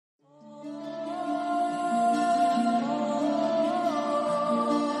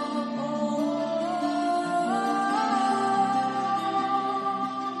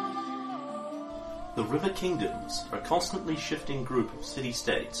River Kingdoms are a constantly shifting group of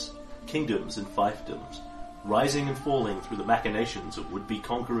city-states, kingdoms and fiefdoms, rising and falling through the machinations of would-be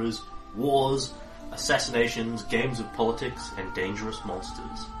conquerors, wars, assassinations, games of politics, and dangerous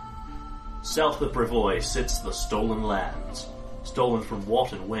monsters. South of Brevoy sits the Stolen Lands. Stolen from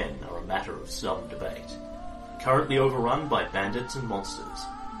what and when are a matter of some debate. Currently overrun by bandits and monsters.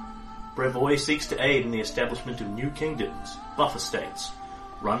 Brevoy seeks to aid in the establishment of new kingdoms, buffer states,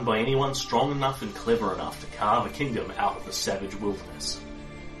 run by anyone strong enough and clever enough to carve a kingdom out of the savage wilderness.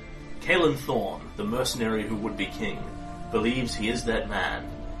 Caelan Thorne, the mercenary who would be king, believes he is that man.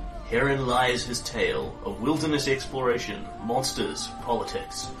 Herein lies his tale of wilderness exploration, monsters,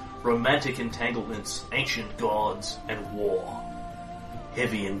 politics, romantic entanglements, ancient gods, and war.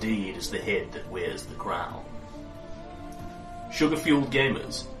 Heavy indeed is the head that wears the crown. Sugar-Fueled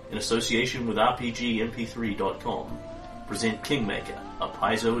Gamers, in association with RPGMP3.com, present Kingmaker, a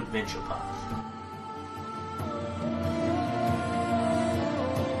Paizo adventure path.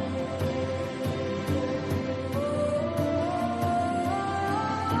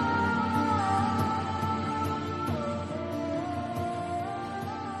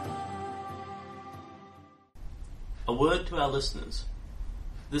 A word to our listeners.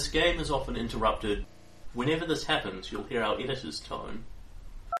 This game is often interrupted. Whenever this happens, you'll hear our editor's tone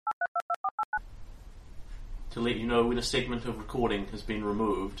to let you know when a segment of recording has been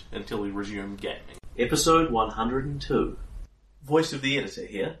removed until we resume gaming. Episode 102. Voice of the editor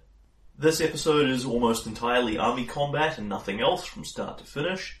here. This episode is almost entirely army combat and nothing else from start to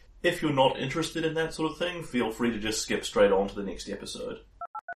finish. If you're not interested in that sort of thing, feel free to just skip straight on to the next episode.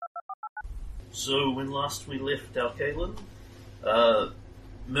 So, when last we left our Caelan,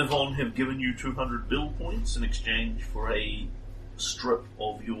 Mivon have given you 200 build points in exchange for a strip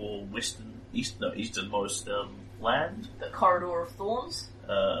of your easternmost land. The Corridor of Thorns.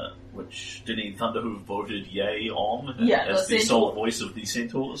 Which Denise Thunderhoof voted yay on as the sole voice of the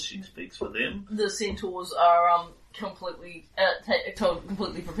Centaurs. She speaks for them. The Centaurs are completely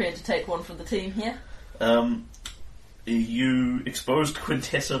prepared to take one for the team here. You exposed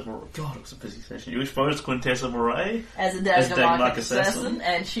Quintessa Moray. God, it was a busy session. You exposed Quintessa Moray as a Daggermark assassin,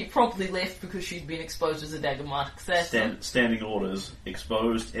 and she promptly left because she'd been exposed as a Daggermark assassin. Standing orders,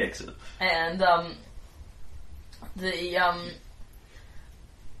 exposed, exit. And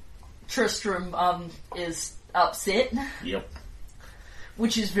Tristram is upset. Yep.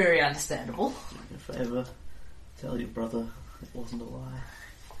 Which is very understandable. Do me a favour, tell your brother it wasn't a lie.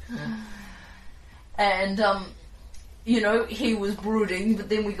 And he was brooding, but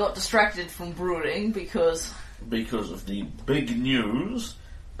then we got distracted from brooding because of the big news.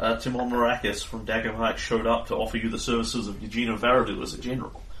 Timon Maracus from Daggermark showed up to offer you the services of Eugenia Varadu as a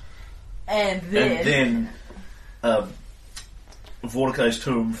general. And then Vorticai's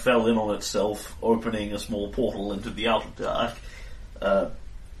tomb fell in on itself, opening a small portal into the Outer Dark.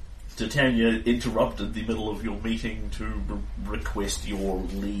 Titania interrupted the middle of your meeting to request your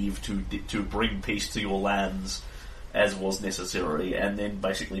leave to bring peace to your lands as was necessary, and then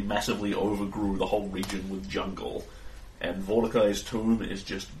basically massively overgrew the whole region with jungle. And Vorticai's tomb is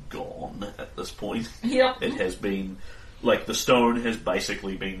just gone at this point. Yep. It has been, the stone has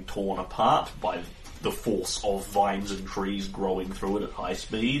basically been torn apart by the force of vines and trees growing through it at high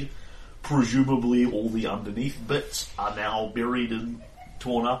speed. Presumably all the underneath bits are now buried and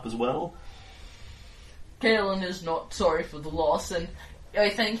torn up as well. Caelan is not sorry for the loss, and I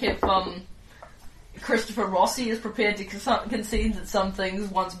think if Christopher Rossi is prepared to concede that some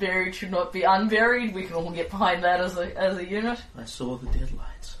things once buried should not be unburied, we can all get behind that as a unit. I saw the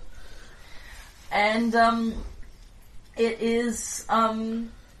deadlights. And it is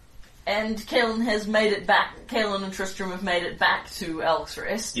and Caelan has made it back. Caelan and Tristram have made it back to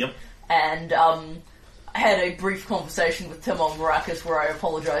Alexrest. Yep. And had a brief conversation with Timon Maracus where I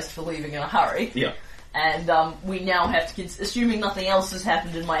apologised for leaving in a hurry. Yeah. And we now have to, assuming nothing else has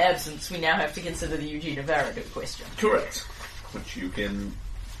happened in my absence, we now have to consider the Eugenia Varadu question. Correct. Which you can,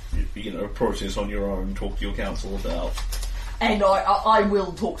 process on your own, talk to your council about. And I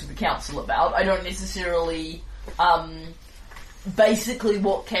will talk to the council about. I don't necessarily, basically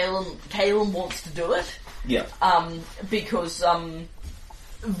what Caelan wants to do it. Yeah. Because,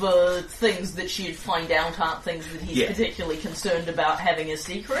 the things that she'd find out aren't things that he's particularly concerned about having as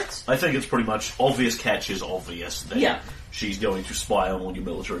secrets. I think it's pretty much obvious catch is obvious that she's going to spy on all your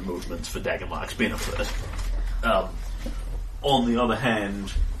military movements for Daggermark's benefit. On the other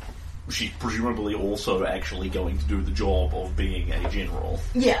hand, she's presumably also actually going to do the job of being a general.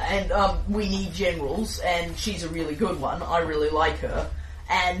 Yeah, and we need generals, and she's a really good one. I really like her.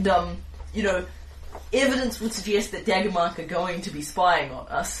 And, evidence would suggest that Daggermark are going to be spying on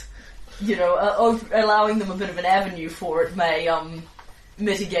us. Allowing them a bit of an avenue for it may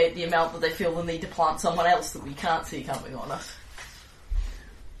mitigate the amount that they feel the need to plant someone else that we can't see coming on us.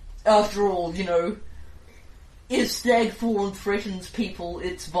 After all, if Stagfall threatens people,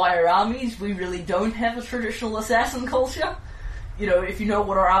 it's via armies. We really don't have a traditional assassin culture. If you know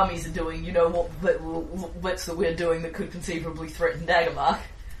what our armies are doing, you know what bits that we're doing that could conceivably threaten Daggermark.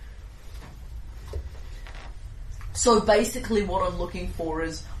 So basically what I'm looking for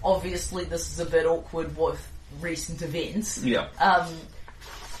is, obviously this is a bit awkward with recent events. Yeah.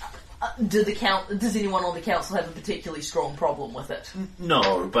 Does anyone on the council have a particularly strong problem with it?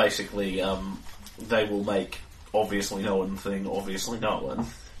 No, basically, they will make obviously no one thing obviously no one.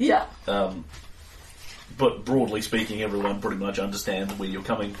 Yeah. But broadly speaking, everyone pretty much understands where you're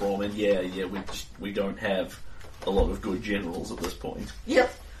coming from, and we don't have a lot of good generals at this point.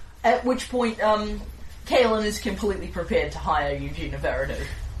 Yep. At which point, Kaelin is completely prepared to hire Eugenia Varadu.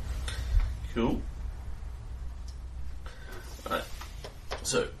 Cool. Right.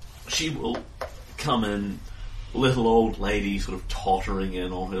 So, she will come in, little old lady sort of tottering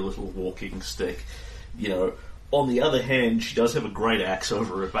in on her little walking stick. On the other hand, she does have a great axe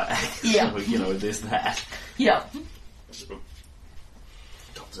over her back. Yeah. So, there's that. Yeah. Sort of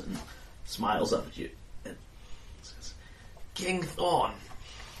comes in, smiles up at you, and says, King Thorn,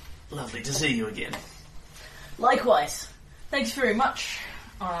 lovely to see you again. Likewise. Thanks very much.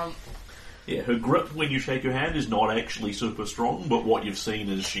 Yeah, her grip when you shake her hand is not actually super strong, but what you've seen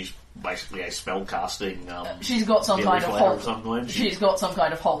is she's basically a spellcasting. She's got some kind of Hulk. She's got some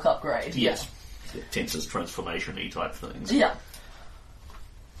kind of Hulk upgrade. Yes, Tensor's transformation-y type things. Yeah.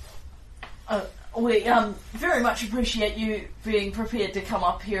 We very much appreciate you being prepared to come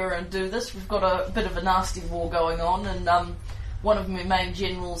up here and do this. We've got a bit of a nasty war going on, and one of my main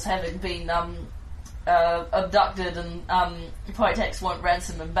generals having been abducted, and Pitax won't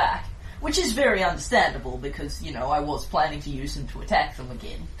ransom him back. Which is very understandable, because, I was planning to use him to attack them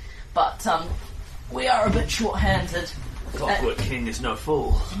again. But, we are a bit short-handed. Clockwork King is no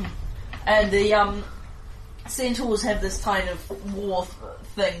fool. And the, Centaurs have this kind of war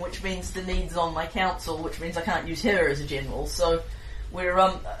thing, which means the need's on my council, which means I can't use her as a general, so we're,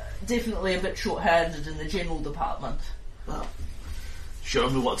 definitely a bit short-handed in the general department. Well, show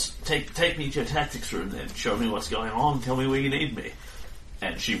me take me to your tactics room then. Show me what's going on, tell me where you need me.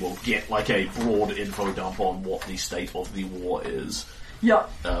 And she will get a broad info dump on what the state of the war is. Yeah.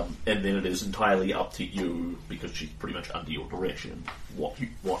 And then it is entirely up to you, because she's pretty much under your direction, what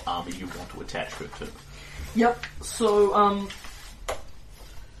army you want to attach her to. Yep. So,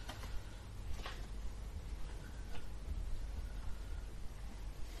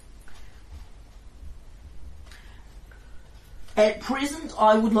 at present,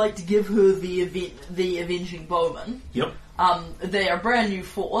 I would like to give her the Avenging Bowmen. Yep. They are a brand new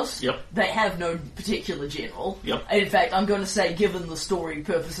force. Yep. They have no particular general. Yep. In fact, I'm going to say, given the story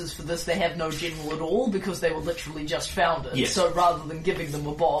purposes for this, they have no general at all, because they were literally just founded. Yes. So rather than giving them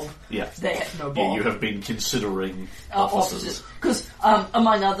a bob, they have no bob. Yeah, you have been considering officers. Because,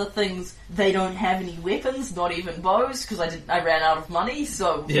 among other things, they don't have any weapons, not even bows, because I ran out of money,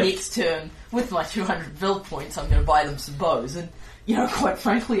 so next turn, with my 200 build points, I'm going to buy them some bows, and, quite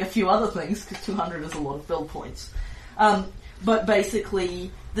frankly, a few other things, because 200 is a lot of build points. But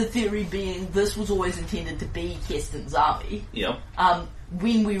basically, the theory being this was always intended to be Keston's army. Yep.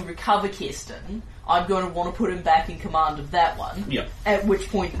 When we recover Keston, I'm going to want to put him back in command of that one. Yep. At which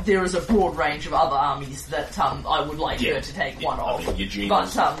point, there is a broad range of other armies that I would like her to take one of. I mean,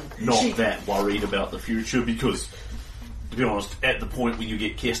 Eugene's not that worried about the future, because, to be honest, at the point when you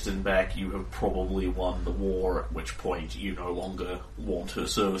get Keston back, you have probably won the war, at which point you no longer want her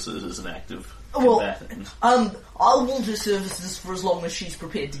services as an active combatant. I'll want her services for as long as she's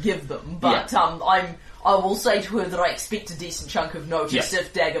prepared to give them, but I will say to her that I expect a decent chunk of notice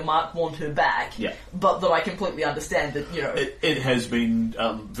if Daggermark want her back, but that I completely understand that, It has been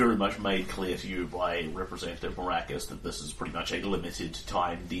very much made clear to you by Representative Maracus that this is pretty much a limited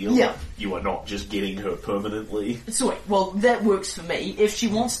time deal. Yeah. You are not just getting her permanently. Sweet. Well, that works for me. If she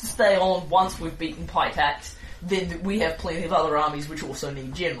wants to stay on once we've beaten Pitax, then we have plenty of other armies which also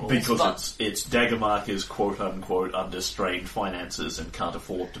need generals. Because it's Daggermark is quote-unquote under strained finances and can't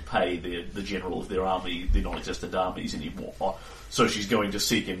afford to pay the general of their army, their non-existent armies anymore. So she's going to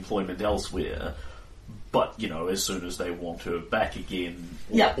seek employment elsewhere. But, as soon as they want her back again,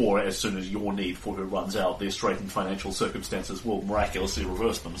 Yeah. or as soon as your need for her runs out, their straitened financial circumstances will miraculously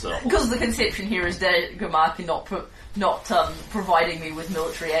reverse themselves. Because the conception here is Dagomar not providing me with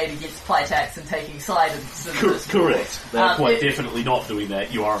military aid against Plytax and taking sides. Correct. They're quite it- definitely not doing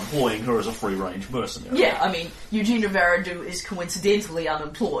that. You are employing her as a free-range mercenary. Yeah, I mean, Eugenia Varadu is coincidentally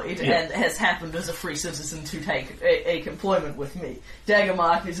unemployed Yeah. and has happened as a free citizen to take a employment with me.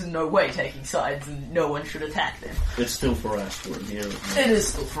 Dagomar is in no way taking sides, and no one should attack them. It's still for us. We're in here. It is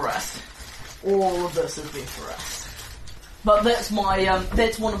still for us. All of this has been for us. But that's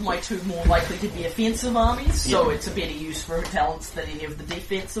that's one of my two more likely to be offensive armies, so Yeah. it's a better use for her talents than any of the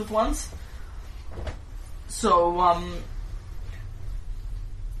defensive ones. So,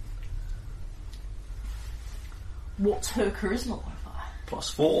 what's her charisma modifier?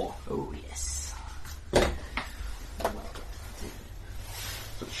 +4. Oh, yes.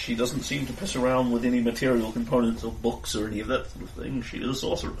 She doesn't seem to piss around with any material components or books or any of that sort of thing. She is a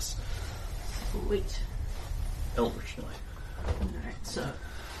sorceress. Sweet. Eldritch Knight. Alright, so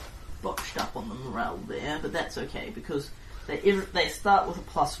botched up on the morale there, but that's okay because they start with a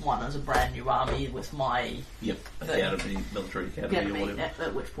 +1 as a brand new army with my Yep. Academy, military academy, or academy, whatever.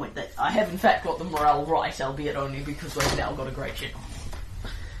 at which point I have in fact got the morale right, albeit only because I've now got a great general.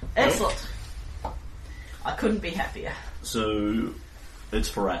 Excellent. I couldn't be happier. So, it's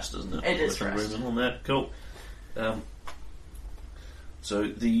Farast, isn't it? It is What's your Farast. agreement on that? Cool. So,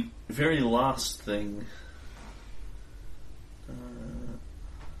 the very last thing...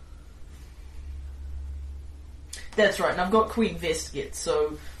 That's right, and I've got Queen Vestigate,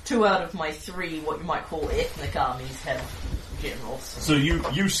 so 2 out of my 3, what you might call ethnic armies, have generals. So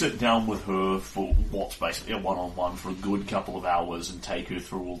you sit down with her for what's basically a one-on-one for a good couple of hours and take her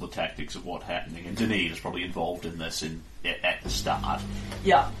through all the tactics of what's happening. And Denise is probably involved in this at the start.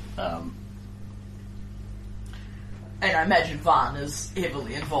 Yeah. Um, And I imagine Van is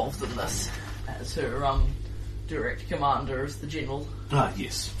heavily involved in this as her direct commander, as the general.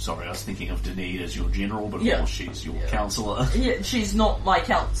 yes. Sorry, I was thinking of Denise as your general, but of Yeah. course she's your counsellor. Yeah, she's not my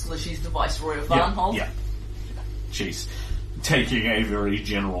counsellor, she's the Viceroy of Varnhold. Yeah. She's taking a very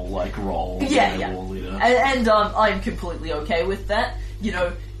general-like role. Yeah, as a yeah. war leader. And I'm completely okay with that.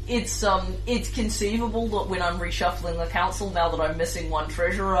 It's conceivable that when I'm reshuffling the council, now that I'm missing one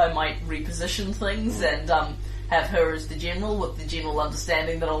treasurer, I might reposition things and have her as the general, with the general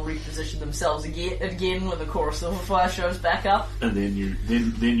understanding that I'll reposition themselves again when the Core of Silverfire shows back up. And then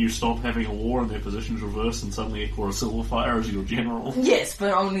you stop having a war and their positions reverse, and suddenly a Core of Silverfire is your general. Yes,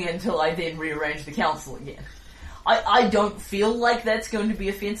 but only until I then rearrange the council again. I don't feel like that's going to be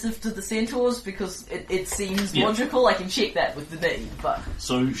offensive to the Centaurs because it seems logical. I can check that with the need, but...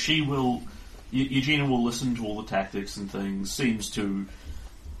 So she will... Eugenia will listen to all the tactics and things, seems to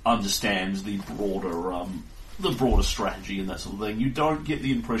understand the broader strategy and that sort of thing. You don't get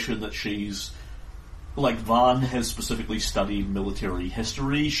the impression that she's... Like, Van has specifically studied military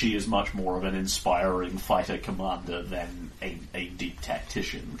history. She is much more of an inspiring fighter commander than a deep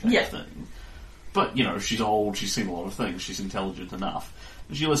tactician kind of thing. But, she's old, she's seen a lot of things, she's intelligent enough.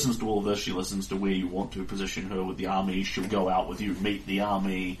 And she listens to all of this, she listens to where you want to position her with the army, she'll go out with you, meet the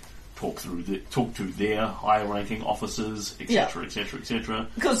army, talk to their higher-ranking officers, etc., etc., etc.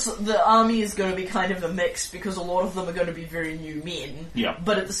 Because the army is going to be kind of a mix, because a lot of them are going to be very new men. Yeah.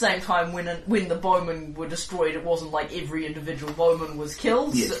 But at the same time, when the bowmen were destroyed, it wasn't like every individual bowman was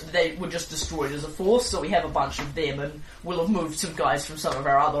killed. Yes. So they were just destroyed as a force, so we have a bunch of them, and we'll have moved some guys from some of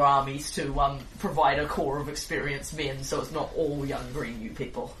our other armies to provide a core of experienced men, so it's not all young, green, new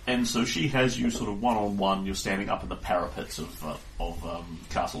people. And so she has you sort of one-on-one, you're standing up in the parapets of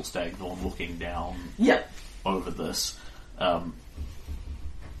Castle Stagthorn looking down over this.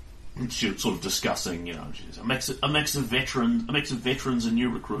 She's sort of discussing, she's a mix of veterans and new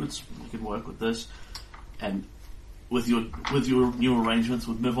recruits. We can work with this, and with your new arrangements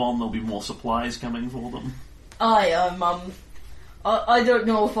with Mivon, there'll be more supplies coming for them. I don't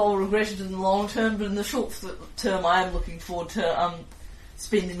know if I'll regret it in the long term, but in the short term, I am looking forward to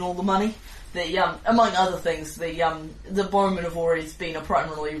spending all the money. Among other things, the bowmen have already been a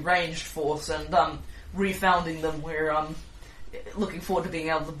primarily ranged force, and refounding them, we're looking forward to being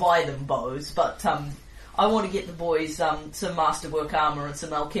able to buy them bows. But I want to get the boys some masterwork armour and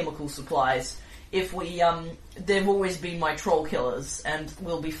some alchemical supplies. If we, they've always been my troll killers, and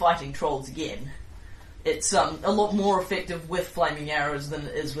we'll be fighting trolls again. It's a lot more effective with flaming arrows than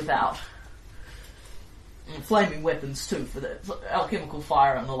it is without. And flaming weapons too, for the alchemical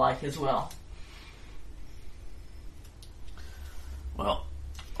fire and the like as well. Well,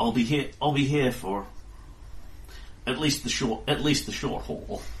 I'll be here for at least the short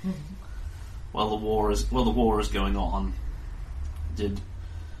haul. while the war is going on, did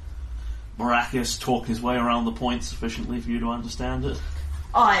Maracus talk his way around the point sufficiently for you to understand it?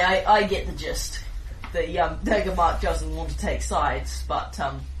 I get the gist. The Daggermark doesn't want to take sides, but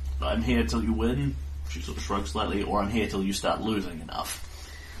I'm here till you win. She sort of shrugs slightly, or I'm here till you start losing enough.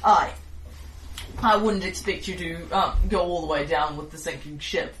 I wouldn't expect you to go all the way down with the sinking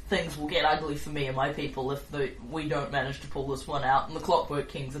ship. Things will get ugly for me and my people if we don't manage to pull this one out, and the Clockwork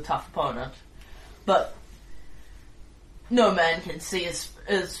King's a tough opponent. But no man can see his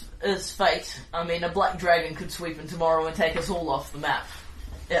fate. I mean, a black dragon could sweep in tomorrow and take us all off the map.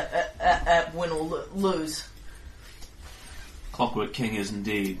 Win or lose. Clockwork King is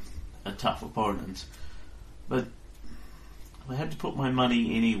indeed a tough opponent, but if I had to put my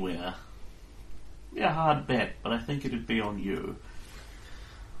money anywhere, it'd be a hard bet, but I think it'd be on you.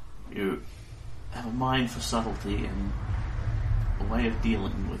 You have a mind for subtlety and a way of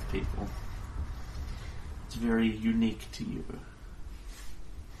dealing with people. It's very unique to you.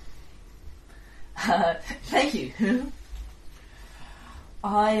 Thank you.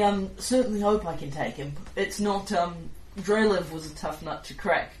 I certainly hope I can take him. It's not, Drelev was a tough nut to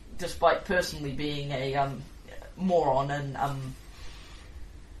crack, despite personally being a moron and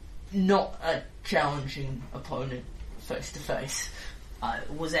not a challenging opponent face to face. I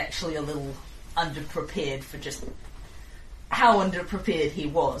was actually a little underprepared for just how underprepared he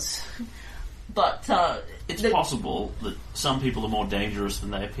was. But it's possible that some people are more dangerous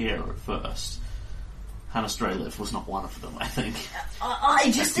than they appear at first. Hannes Drelev was not one of them, I think.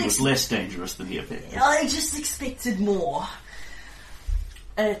 He was less dangerous than he appeared. I just expected more.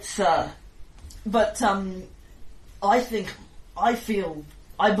 It's, but,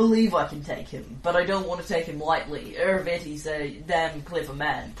 I believe I can take him, but I don't want to take him lightly. Ervetti's a damn clever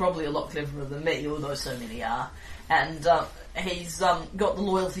man, probably a lot cleverer than me, although so many are. And, he's, got the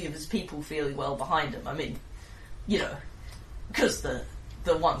loyalty of his people fairly well behind him. I mean, you know, because the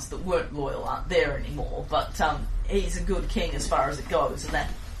ones that weren't loyal aren't there anymore, but he's a good king as far as it goes, and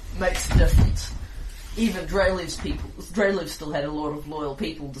that makes a difference. Even Drelev still had a lot of loyal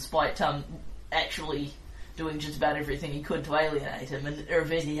people, despite actually doing just about everything he could to alienate him, and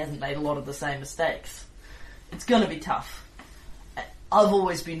Ervetti hasn't made a lot of the same mistakes. It's gonna be tough. I've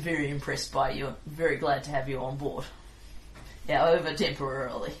always been very impressed by you, very glad to have you on board. Yeah, over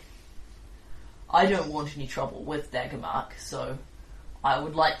temporarily. I don't want any trouble with Daggermark, so I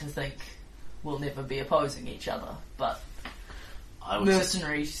would like to think we'll never be opposing each other, but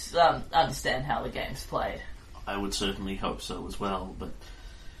mercenaries understand how the game's played. I would certainly hope so as well, but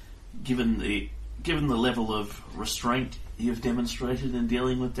given the level of restraint you've demonstrated in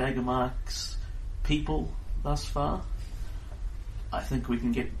dealing with Daggermark's people thus far, I think we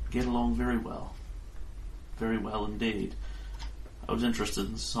can get along very well. Very well indeed. I was interested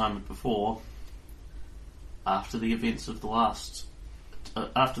in this assignment before, after the events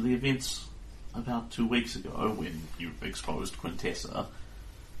about 2 weeks ago, when you exposed Quintessa.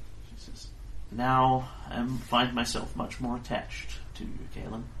 She says, now I find myself much more attached to you,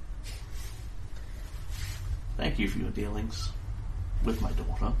 Galen. Thank you for your dealings with my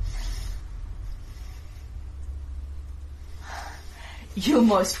daughter. You're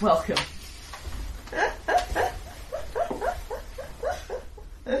most welcome.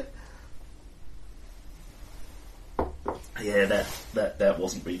 Yeah, that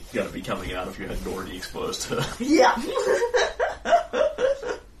wasn't going to be coming out if you hadn't already exposed her. Yeah.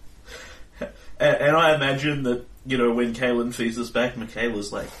 and I imagine that, you know, when Kaelin feeds us back,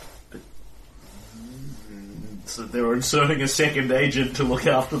 Michaela's like, so they were inserting a second agent to look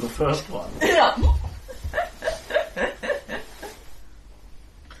after the first one. Yeah.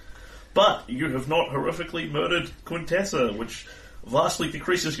 But you have not horrifically murdered Quintessa, which vastly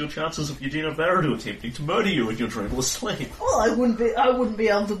decreases your chances of Eugenia Varadu attempting to murder you in your dreamless sleep. Well, I wouldn't be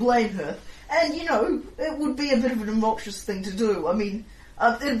able to blame her. And, you know, it would be a bit of an obnoxious thing to do. I mean,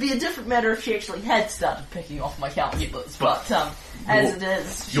 it'd be a different matter if she actually had started picking off my calculus, but as it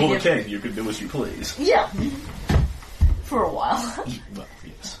is... You're the king, you can do as you please. Yeah. For a while. Well,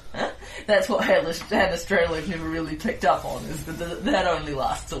 yes. That's what Hannes Drelev never really picked up on, is that only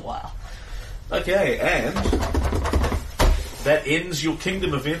lasts a while. Okay, and that ends your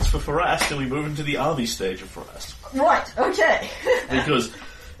kingdom events for Farast, and we move into the army stage of Farast. Right, okay. Because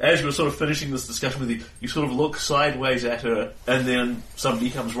as you were sort of finishing this discussion with you sort of look sideways at her, and then somebody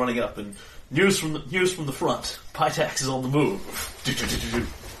comes running up, and news from the front. Pitax is on the move.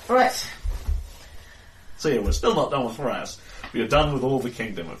 Right. So yeah, we're still not done with Farast. We are done with all the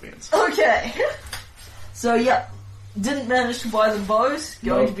kingdom events. Okay. So yeah, didn't manage to buy them bows,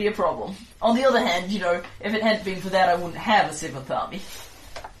 going to be a problem. On the other hand, you know, if it hadn't been for that, I wouldn't have a 7th army.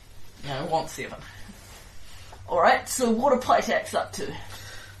 No, 1-7. Alright, so what are Pitax up to?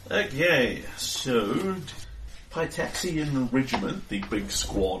 Okay, so Pitaxian Regiment, the big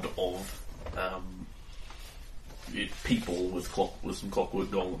squad of people with some clockwork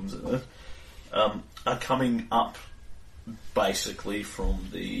golems in it, are coming up basically from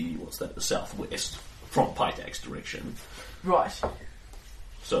the southwest, from Pitax direction. Right.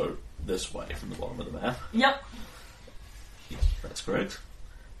 So this way from the bottom of the map. Yep. Yes, that's correct.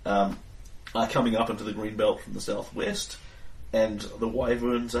 Are coming up into the green belt from the southwest, and the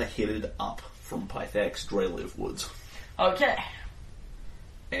Wyverns are headed up from Pitax Drelev Woods. Okay.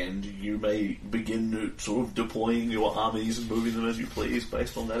 And you may begin sort of deploying your armies and moving them as you please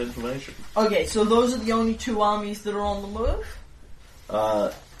based on that information. Okay, so those are the only 2 armies that are on the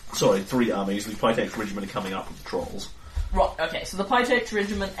move? Sorry, 3 armies. The Pitax Regiment are coming up with the Trolls. Right, okay, so the Pitax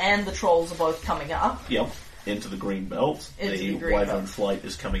Regiment and the Trolls are both coming up. Yep, into the green belt. Into the the green Wyvern belt. Flight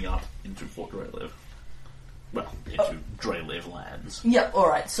is coming up into Fort Drelev. Well, into Drelev lands. Yep,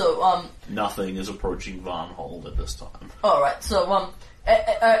 alright, so, Nothing is approaching Varnhold at this time. alright, so,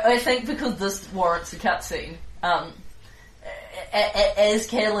 I think because this warrants a cutscene, as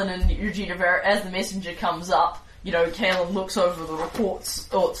Kalen and Eugenia Vera, as the messenger comes up, you know, Kalen looks over the reports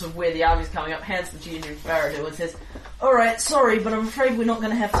of where the army's coming up, hands the Eugenia Vera to and says, alright, sorry, but I'm afraid we're not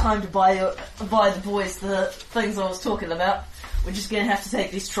going to have time to buy the boys the things I was talking about. We're just going to have to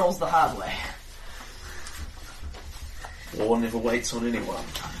take these trolls the hard way. War never waits on anyone.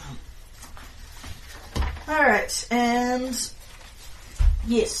 Alright, and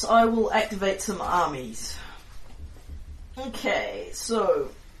yes, I will activate some armies. Okay,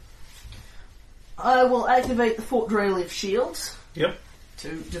 so I will activate the Fort Drelev shields Yep,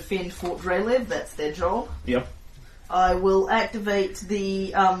 to defend Fort Drelev, that's their job. yep. I will activate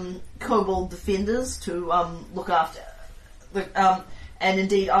the Kobold Defenders to look after... and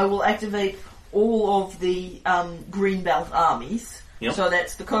indeed, I will activate all of the Greenbelt armies. Yep. So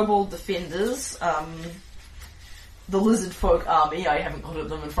that's the Kobold Defenders, the Lizard Folk army. I haven't got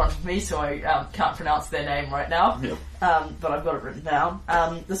them in front of me, so I can't pronounce their name right now. Yep. But I've got it written down.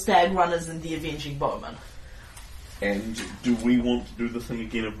 The Stag Runners and the Avenging Bowmen. And do we want to do the thing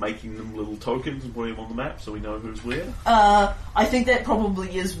again of making them little tokens and putting them on the map so we know who's where? I think that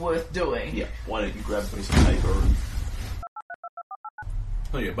probably is worth doing. Yeah, why don't you grab a piece of paper and...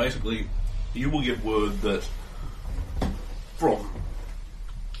 So yeah, basically, you will get word that from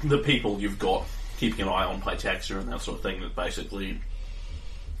the people you've got keeping an eye on Pitaxia and that sort of thing, that basically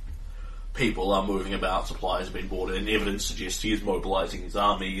people are moving about, supplies have been brought in, evidence suggests he is mobilising his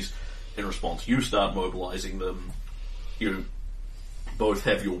armies. In response, you start mobilising them. You both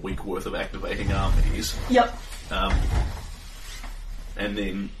have your week worth of activating armies. Yep. And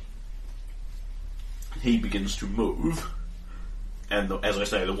then he begins to move. And as I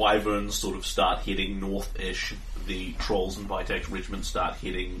say, the Wyverns sort of start heading north-ish. The Trolls and Pitax Regiment start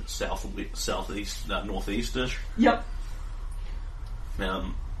heading southeast, northeast-ish. Yep.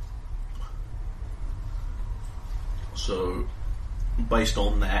 So, based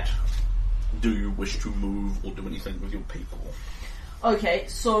on that, do you wish to move or do anything with your people? Okay,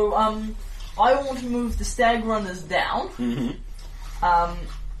 so, I want to move the Stag Runners down. Mm-hmm.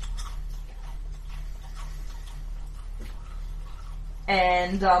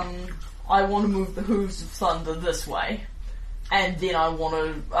 And, I want to move the Hooves of Thunder this way. And then I want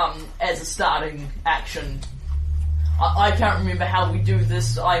to, as a starting action... I can't remember how we do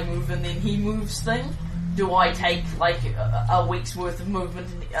this, I move and then he moves thing. Do I take, like, a week's worth of movement,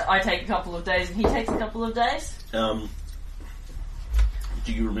 and I take a couple of days and he takes a couple of days? Do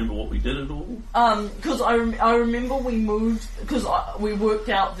you remember what we did at all? Because I remember we moved, because we worked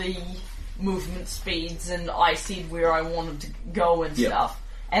out the movement speeds and I said where I wanted to go and stuff.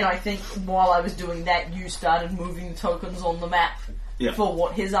 And I think while I was doing that, you started moving tokens on the map for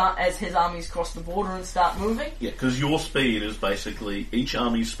what as his armies cross the border and start moving. Yeah, because your speed is basically, each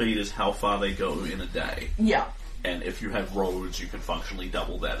army's speed is how far they go in a day. Yeah. And if you have roads, you can functionally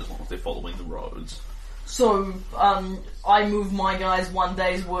double that as long as they're following the roads. So, I move my guys 1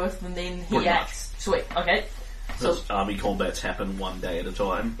 day's worth and then he Pretty acts. Sweet, okay. So, Because army combats happen 1 day at a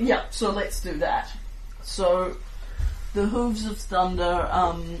time. yeah, so let's do that. So, the Hooves of Thunder,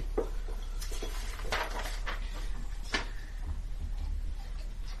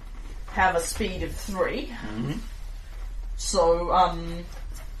 have a speed of 3. Mm-hmm. So,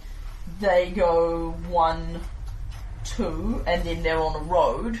 they go 1, 2, and then they're on a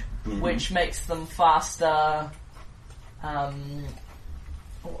road, which makes them faster.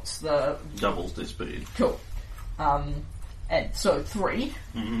 What's the... Doubles their speed. Cool. And so 3.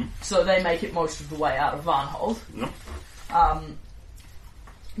 Mm-hmm. So they make it most of the way out of Varnhold. Yep.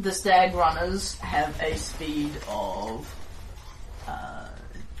 the Stag Runners have a speed of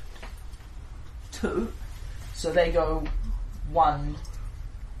 2, so they go 1,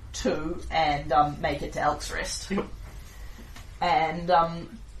 2, and make it to Elk's Rest. Yep. And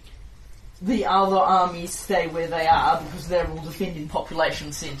the other armies stay where they are because they're all defending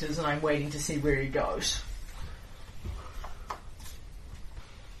population centres, and I'm waiting to see where he goes.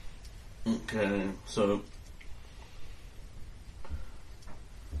 Okay, so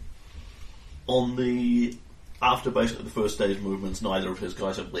on the after basically the first day's movements, neither of his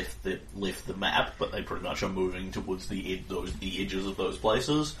guys have left the map, but they pretty much are moving towards the edges of those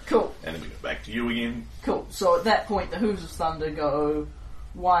places. Cool. And then we go back to you again. Cool. So at that point, the Hooves of Thunder go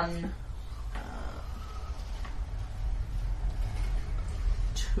 1,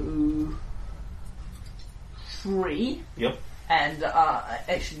 2, 3. Yep. And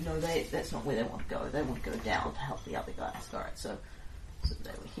actually, no, that's not where they want to go. They want to go down to help the other guys. All right, so they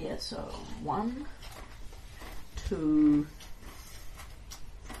were here. So 1, 2.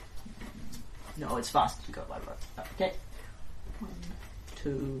 No, it's faster to go by road. Okay. 1,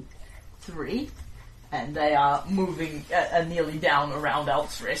 2, 3. And they are moving nearly down around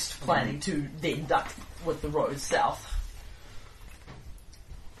Elk's Rest, planning to then duck with the road south.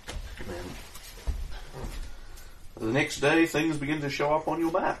 The next day, things begin to show up on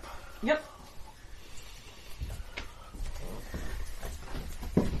your map. Yep.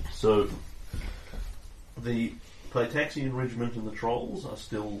 So, the Pitaxian Regiment and the Trolls are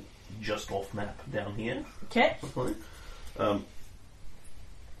still just off map down here. Okay. The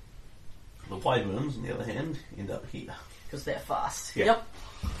Wyverns, on the other hand, end up here. Because they're fast. Yeah. Yep.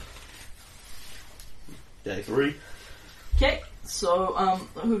 Day 3. Okay, so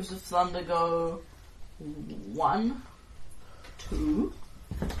the Hooves of Thunder go 1, 2,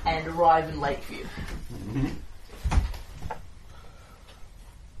 and arrive in Lakeview. Mm-hmm.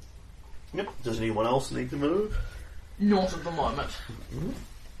 Yep. Does anyone else need to move? Not at the moment. Mm-hmm.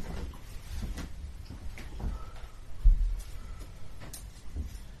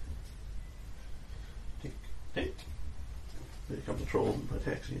 Tick, tick. There come the Trolls and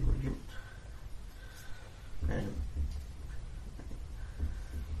Pitaxian Regiment. And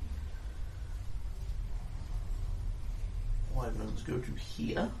Wyverns go to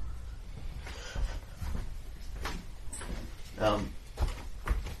here.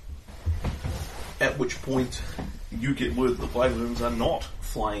 At which point you get word that the Wyverns are not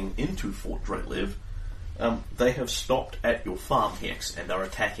flying into Fort Drelev. They have stopped at your farm hex and are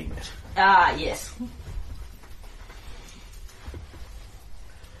attacking it. Ah, yes.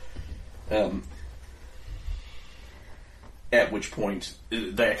 At which point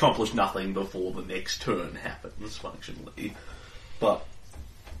they accomplish nothing before the next turn happens, functionally. But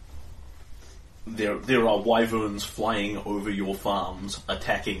there are Wyverns flying over your farms,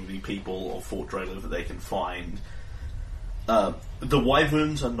 attacking the people of Fort Drelev that they can find. The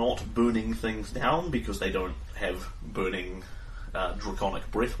Wyverns are not burning things down because they don't have burning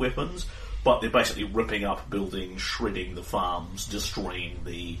draconic breath weapons, but they're basically ripping up buildings, shredding the farms, destroying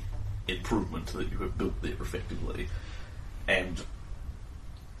the improvement that you have built there effectively. And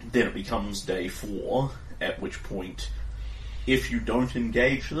then it becomes day 4, at which point, if you don't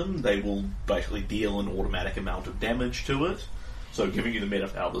engage them, they will basically deal an automatic amount of damage to it. So giving you the meta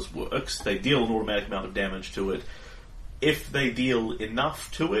of how this works, they deal an automatic amount of damage to it. If they deal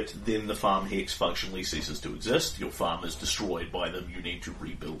enough to it, then the farm hex functionally ceases to exist. Your farm is destroyed by them, you need to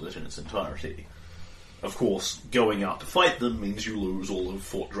rebuild it in its entirety. Of course, going out to fight them means you lose all of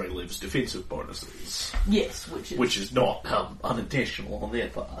Fort Drelev's defensive bonuses. Yes, which is not unintentional on their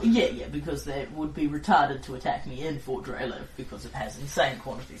part. Yeah, because they would be retarded to attack me in Fort Drelev because it has insane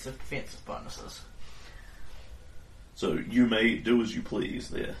quantities of defensive bonuses. So you may do as you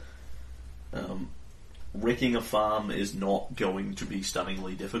please there. Wrecking a farm is not going to be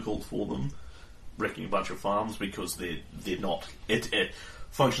stunningly difficult for them. Wrecking a bunch of farms because they're not...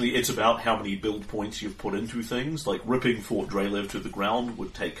 Functionally, it's about how many build points you've put into things. Like, ripping Fort Drelev to the ground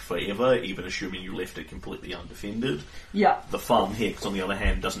would take forever, even assuming you left it completely undefended. Yeah. The farm hex, on the other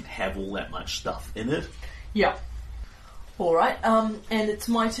hand, doesn't have all that much stuff in it. Yeah. Alright, and it's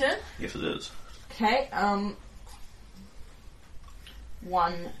my turn? Yes, it is. Okay,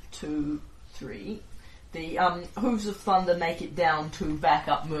 1, 2, 3. The Hooves of Thunder make it down to back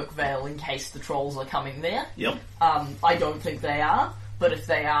up Merkvale in case the trolls are coming there. Yep. I don't think they are. But if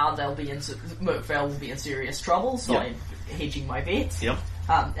they are, Merkvale will be in serious trouble, so yep. I'm hedging my bets. Yep.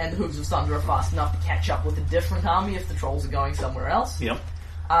 And the Hooves of Thunder are fast enough to catch up with a different army if the trolls are going somewhere else. Yep.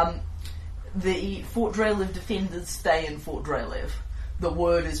 The Fort Drelev defenders stay in Fort Drelev. The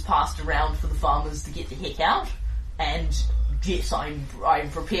word is passed around for the farmers to get the heck out, and yes, I'm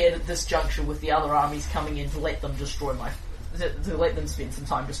prepared at this juncture with the other armies coming in to let them destroy to let them spend some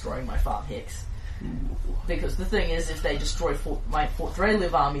time destroying my farm hex. Because the thing is, if they destroy my Fort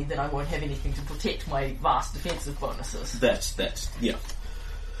Drelev army, then I won't have anything to protect my vast defensive bonuses. That's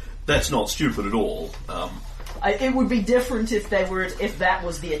not stupid at all. It would be different if that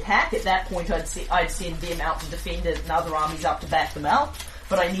was the attack. At that point, I'd send them out to defend it and other armies up to back them out.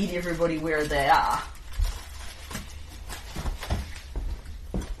 But I need everybody where they are.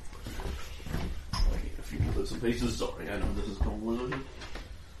 A few bits and pieces. Sorry, I know this is convoluted.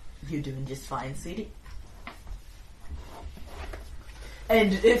 You're doing just fine, CD.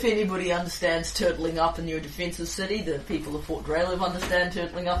 And if anybody understands turtling up in your defensive city, the people of Fort Drelev understand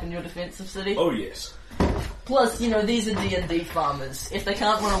turtling up in your defensive city. Oh, yes. Plus, these are D&D farmers. If they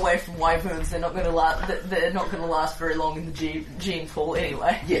can't run away from wyverns, they're not going to last very long in the gene pool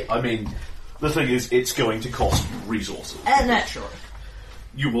anyway. Yeah, I mean, the thing is, it's going to cost you resources. And naturally.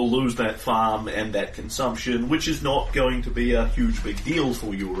 You will lose that farm and that consumption, which is not going to be a huge big deal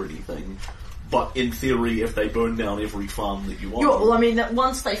for you or anything. But in theory, if they burn down every farm that you own... Well, I mean, that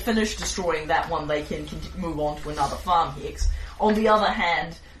once they finish destroying that one, they can move on to another farm hex. On the other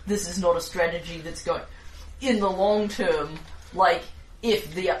hand, this is not a strategy that's going... In the long term, like,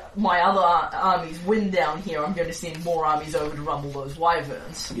 if my other armies win down here, I'm going to send more armies over to rumble those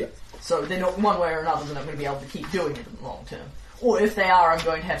wyverns. Yeah. So they're not, one way or another, they're not going to be able to keep doing it in the long term. Or if they are, I'm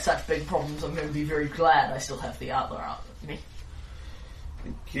going to have such big problems, I'm going to be very glad I still have the other army.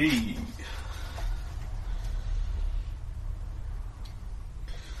 Okay.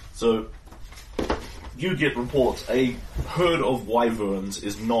 So, you get reports. A herd of wyverns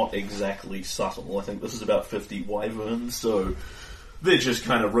is not exactly subtle. I think this is about 50 wyverns, so they're just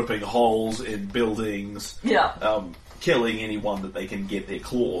kind of ripping holes in buildings, killing anyone that they can get their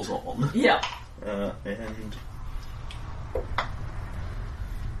claws on. Yeah. And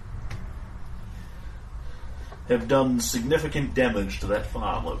have done significant damage to that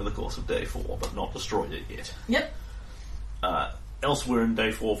farm over the course of day 4, but not destroyed it yet. Yep. Elsewhere in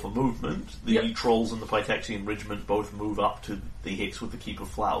day 4 for movement, the Trolls and the Pytaxian Regiment both move up to the hex with the Keep of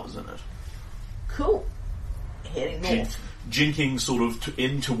Flowers in it. Cool. Heading north. Jinking sort of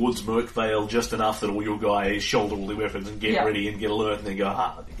in towards Merkvale just enough that all your guys shoulder all their weapons and get ready and get alert and then go,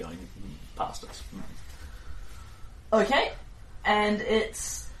 they're going past us. Okay. And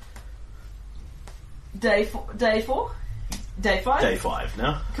it's day 4? Day 5? Day 5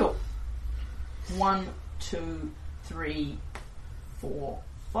 now. Cool. 1, 2, 3, 4,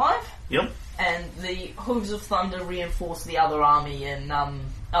 5. Yep. And the Hooves of Thunder reinforce the other army in other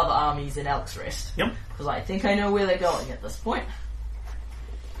armies in Elk's Rest. Yep. Because I think I know where they're going at this point.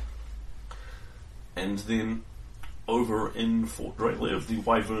 And then over in Fort Drelev, the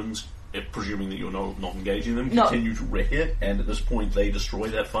wyverns, presuming that you're not engaging them, continue to wreck it, and at this point they destroy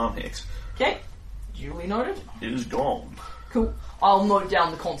that farm hex. Okay. Duly noted. It is gone. Cool. I'll note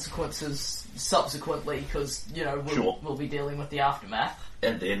down the consequences subsequently, because, we'll be dealing with the aftermath.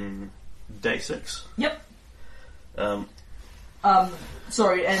 And then day 6. Yep.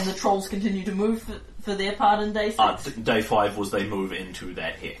 Sorry, and the Trolls continue to move for their part in day 6? Day 5 was they move into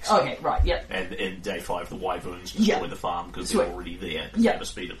that hex. Okay, right, yep. And in day 5 the wyverns destroy the farm because they're already there, because they have a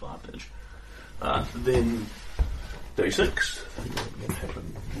speed advantage. Then day 6.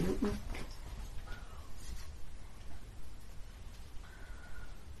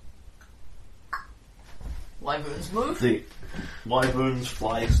 Wyverns move. The wyverns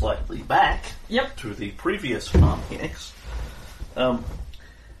fly slightly back to the previous farm hex.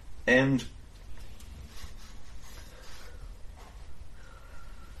 And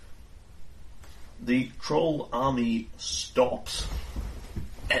the troll army stops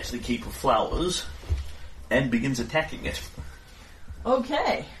at the Keep of Flowers and begins attacking it.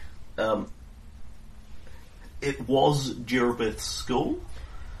 Okay. It was Jerobeth's school.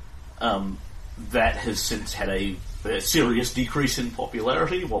 That has since had a serious decrease in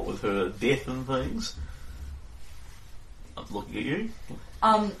popularity, what with her death and things. I'm looking at you.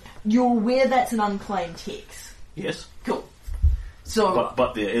 You're aware that's an unclaimed hex? Yes. Cool. So,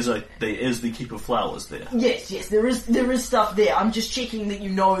 but there is the Keep of Flowers there. Yes, there is stuff there. I'm just checking that you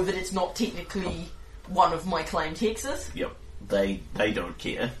know that it's not technically one of my claimed hexes. Yep. They don't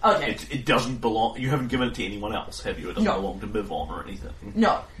care. Okay. It doesn't belong. You haven't given it to anyone else, have you? It doesn't belong to Mivon or anything.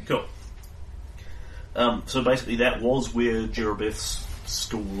 No. Cool. So basically, that was where Jerobeth's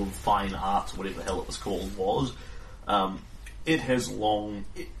School of Fine Arts, whatever the hell it was called, was. It has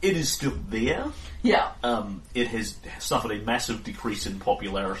it is still there. Yeah. It has suffered a massive decrease in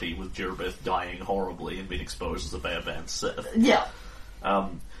popularity with Jerobeth dying horribly and being exposed as a Beoban Sith. Yeah.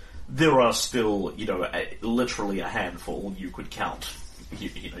 there are still, literally a handful you could count.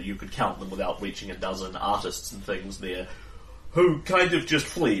 You could count them without reaching a dozen artists and things there who kind of just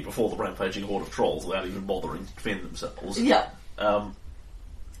flee before the rampaging horde of trolls without even bothering to defend themselves. Yeah.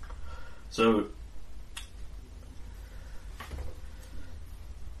 So,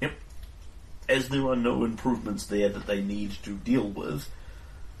 yep. As there are no improvements there that they need to deal with,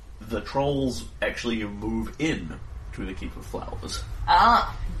 the trolls actually move in to the Keep of Flowers.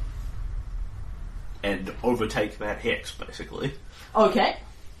 Ah. And overtake that hex, basically. Okay.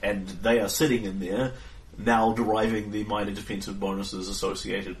 And they are sitting in there, now deriving the minor defensive bonuses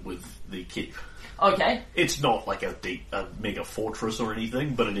associated with the keep. Okay. It's not like a mega fortress or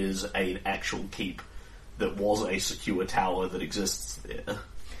anything, but it is an actual keep that was a secure tower that exists there.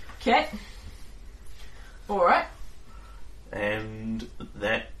 Okay. Alright. And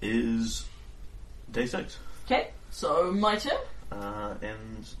that is day 6. Okay, so my turn.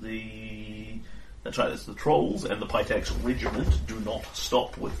 That's right, it's the trolls and the Pitax regiment do not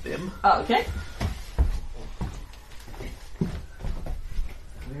stop with them. Okay.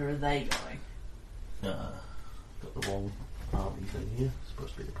 Where are they going? Got the wrong army thing here. It's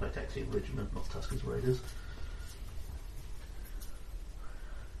supposed to be the Pitaxian regiment, not Tusker's Raiders.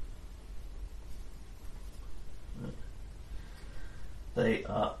 They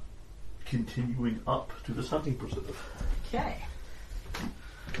are continuing up to this hunting preserve. Okay.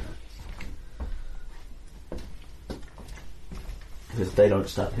 Because they don't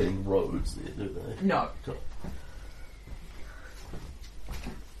start hitting roads there, do they? No. Cool.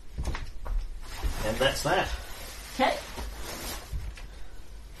 And that's that. Okay.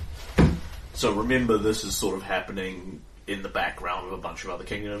 So remember, this is sort of happening in the background of a bunch of other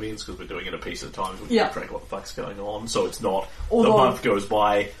Kingdom events, because we're doing it a piece at a time, so we can keep track of what the fuck's going on. So it's not, the month goes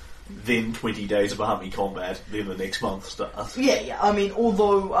by, then 20 days of army combat, then the next month starts. Yeah. I mean,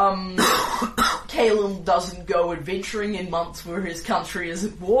 although Caleb doesn't go adventuring in months where his country is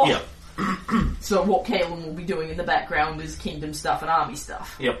at war. Yep. So what Caleb will be doing in the background is kingdom stuff and army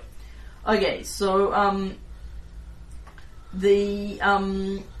stuff. Yep. Okay, so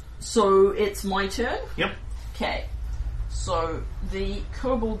so it's my turn. Yep. Okay. So the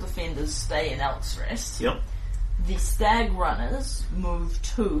Kobold defenders stay in Elksrest. Yep. The Stag Runners move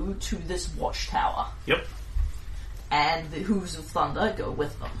to this watchtower. Yep. And the Hooves of Thunder go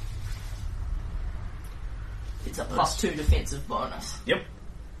with them. It's a +2 defensive bonus. Yep.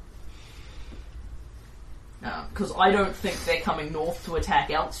 Because I don't think they're coming north to attack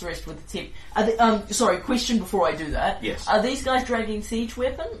Elksrest with the tip. Sorry, question before I do that. Yes. Are these guys dragging siege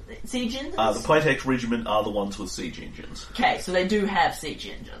engines? The Pitax regiment are the ones with siege engines. Okay, so they do have siege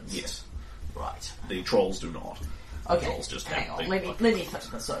engines. Yes. Right. The trolls do not. Okay, Trolls just hang have on. big Let me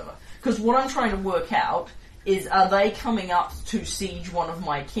think this over. Because what I'm trying to work out is, are they coming up to siege one of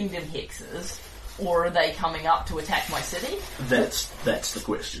my kingdom hexes, or are they coming up to attack my city? That's the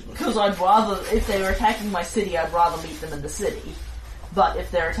question. Because I'd rather, if they were attacking my city, I'd rather meet them in the city. But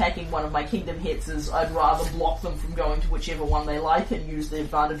if they're attacking one of my kingdom hexes, I'd rather block them from going to whichever one they like and use the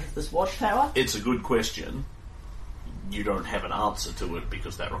advantage of this watchtower. It's a good question. You don't have an answer to it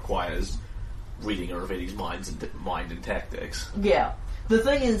because that requires reading Aravetti's mind and tactics. Yeah. The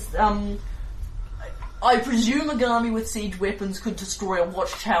thing is, I presume a army with siege weapons could destroy a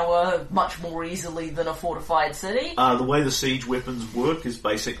watchtower much more easily than a fortified city. The way the siege weapons work is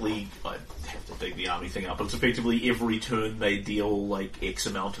basically, I have to dig the army thing up, but it's effectively every turn they deal like X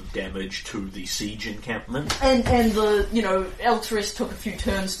amount of damage to the siege encampment. And the, Elksrest took a few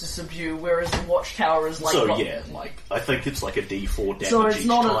turns to subdue, whereas the watchtower is like... So yeah, I think it's like a D4 damage so it's each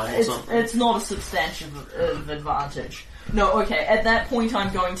not time or something. it's not a substantive advantage. No, okay, at that point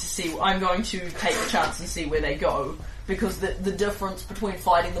I'm going to take a chance and see where they go, because the difference between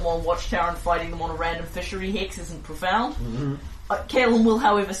fighting them on Watchtower and fighting them on a random fishery hex isn't profound. Mm-hmm. Kaelin will,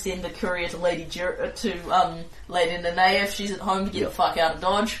 however, send a courier to Lady Nanae if she's at home to get the fuck out of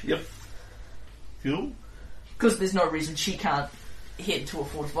Dodge. Yep. Cool. Because there's no reason she can't head to a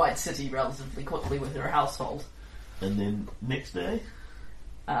fortified city relatively quickly with her household. And then next day?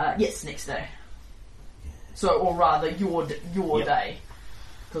 Yes, next day. So, or rather, your day,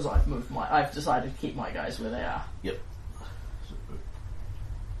 because I've decided to keep my guys where they are. Yep.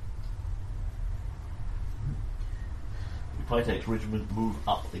 The Pitax regiment move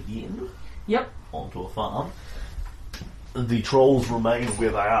up again. Yep. Onto a farm. The trolls remain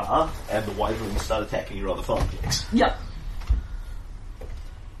where they are, and the wyverns start attacking your other farm decks. Yep.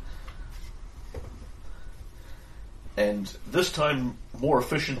 And this time, more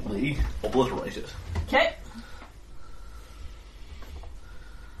efficiently, obliterate it. Okay.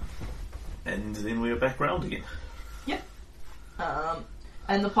 And then we are back round again. Yep.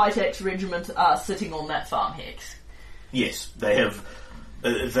 And the Pitax Regiment are sitting on that farm hex. Yes, they have.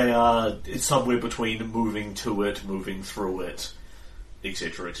 They are somewhere between moving to it, moving through it,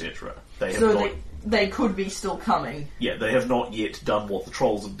 etc., etc. They have So not. they could be still coming. Yeah, they have not yet done what the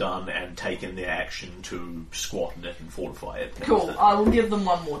trolls have done and taken their action to squat in it and fortify it. Cool, I will give them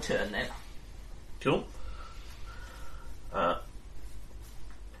one more turn then. Cool.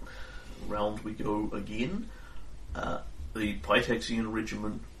 Round we go again. The Pitaxian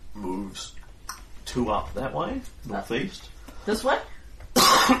regiment moves 2 up that way, northeast. This way?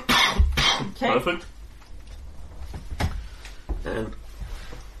 Okay. Perfect. And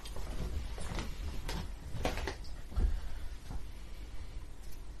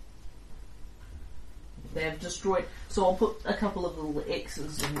They have destroyed. So I'll put a couple of little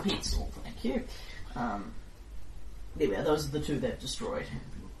X's in the pencil. Thank you. There we are. Those are the 2 they've destroyed.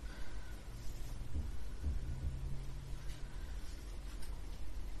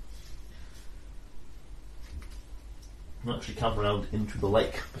 I'll actually come round into the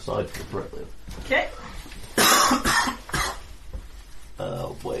lake beside the Brett live. Okay.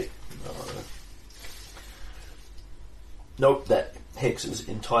 Wait, no. Nope, that hex is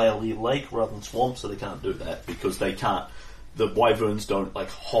entirely lake rather than swamp, so they can't do that because they can't. The wyverns don't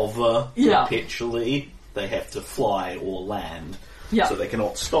hover perpetually. They have to fly or land. Yeah. So they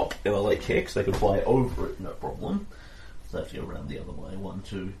cannot stop in a lake hex. They can fly over it, no problem. So they have to go around the other way. 1,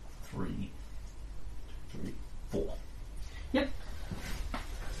 2, 3, 4. Yep.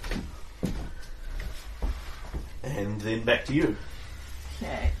 And then back to you.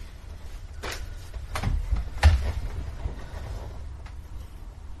 Okay.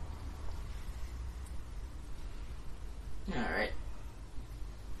 Alright.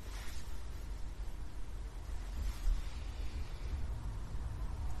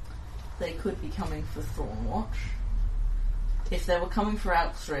 They could be coming for Thornwatch. If they were coming for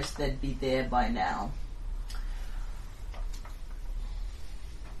Alcatraz, they'd be there by now.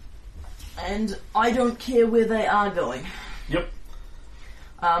 And I don't care where they are going. Yep.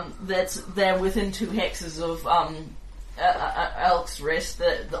 They're within 2 hexes of Elk's Rest.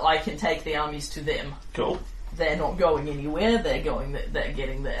 That I can take the armies to them. Cool. They're not going anywhere. They're They're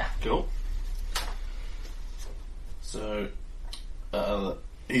getting there. Cool. So,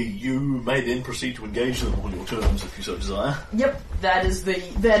 you may then proceed to engage them on your terms if you so desire. Yep, that is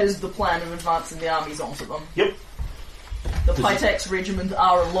the plan of advancing the armies onto them. Yep. The Pitax Regiment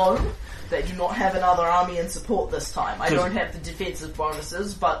are alone. They do not have another army in support this time. I don't have the defensive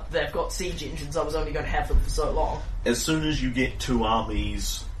bonuses, but they've got siege engines. I was only going to have them for so long. As soon as you get 2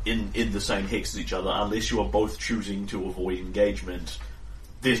 armies in the same hex as each other, unless you are both choosing to avoid engagement,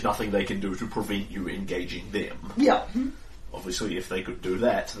 there's nothing they can do to prevent you engaging them. Yeah. Obviously, if they could do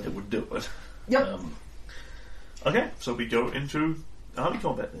that, they would do it. Yep. Okay, so we go into army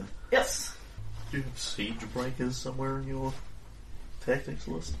combat then. Yes. Do you have siege breakers somewhere in your tactics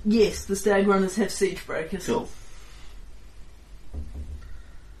list? Yes, the Stag Runners have siege breakers. Cool.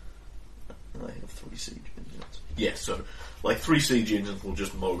 I have 3 siege engines. Yeah, so 3 siege engines will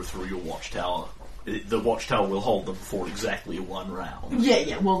just mow through your watchtower. The watchtower will hold them for exactly 1 round.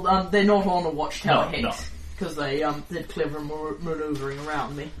 Yeah. Well, they're not on a watchtower No. hex because they're clever manoeuvring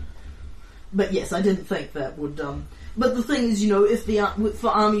around me. But yes, I didn't think that would. But the thing is, if for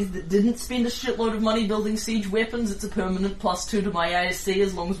armies that didn't spend a shitload of money building siege weapons, it's a permanent +2 to my ASC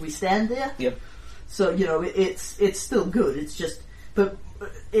as long as we stand there. Yep. So it's still good. It's just, but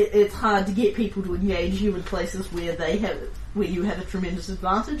it's hard to get people to engage you in places where you have a tremendous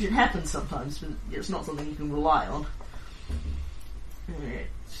advantage. It happens sometimes, but it's not something you can rely on. Alright,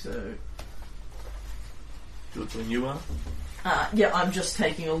 so Good when you are. yeah, I'm just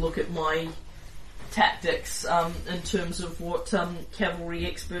taking a look at my tactics in terms of what cavalry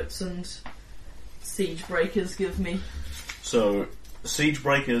experts and siege breakers give me. So, siege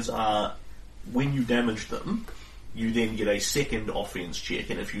breakers are, when you damage them, you then get a second offense check,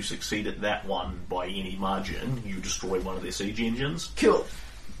 and if you succeed at that one by any margin, you destroy one of their siege engines, Cool.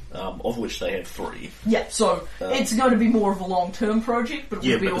 of which they have 3. Yeah, so it's going to be more of a long-term project, but it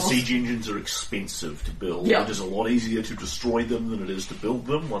Yeah, would be but the awesome. siege engines are expensive to build. Yeah. It is a lot easier to destroy them than it is to build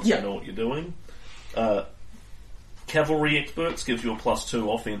them once Yeah. you know what you're doing. Cavalry experts gives you a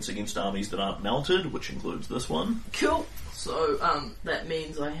 +2 offense against armies that aren't mounted, which includes this one. Cool. So that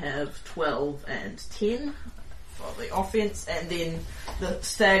means I have 12 and 10 for the offense, and then the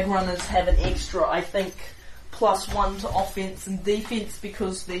Stag Runners have an extra, I think, +1 to offense and defense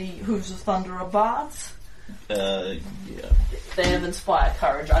because the Hooves of Thunder are bards. Yeah. They have Inspire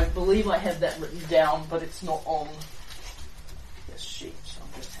Courage. I believe I have that written down, but it's not on this sheet, so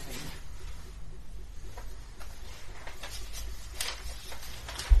I'm just having...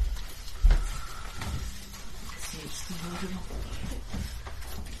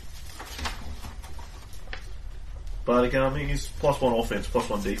 Bardic armies, +1 offense,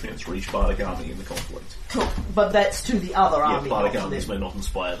 +1 defense for each Bardic army in the conflict. Cool. But that's to the other Yeah, army. Bardic not to armies them. may not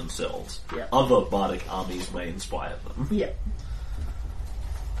inspire themselves. Yeah. Other Bardic armies may inspire them. Yeah.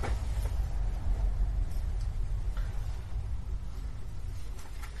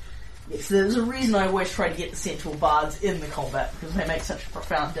 Yes, there's a reason I always try to get the Centaur Bards in the combat, because they make such a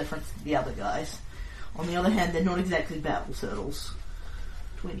profound difference to the other guys. On the other hand, they're not exactly battle turtles.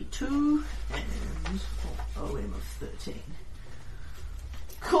 22 and OM of 13.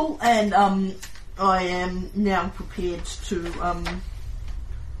 Cool, and I am now prepared to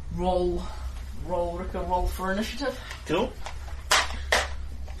roll for initiative. Cool.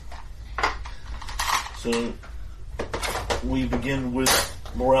 So, we begin with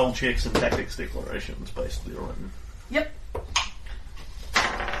morale checks and tactics declarations, basically, right? Yep.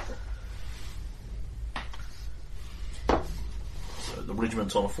 So, the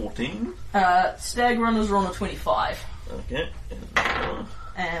regiment's on a 14. Stag Runners are on a 25. Okay.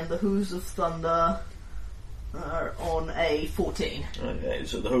 And the Hooves of Thunder are on a 14. Okay,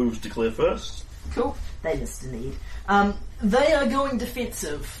 so the Hooves declare first. Cool. They missed a need. They are going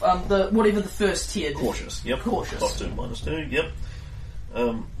defensive. Whatever the first tier. Cautious, yep. Cautious. +2, -2, yep.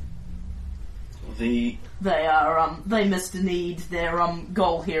 They are. They missed a need. Their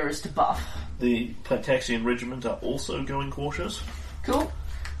goal here is to buff. The Plantaxian regiment are also going cautious. Cool.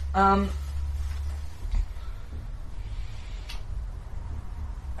 And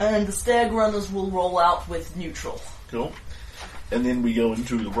the Stag Runners will roll out with neutral. Cool. And then we go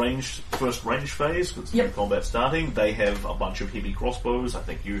into the first range phase, because Yep. the combat starting. They have a bunch of heavy crossbows. I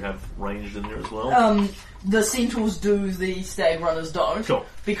think you have ranged in there as well. The Centaurs do, the Stag Runners don't. Cool.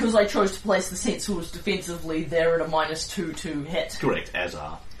 Because I chose to place the Centaurs defensively, they're at a -2 to hit. Correct, as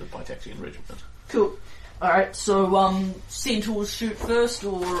are the Pytaxian regiment. Cool. Alright, so, Centaurs shoot first,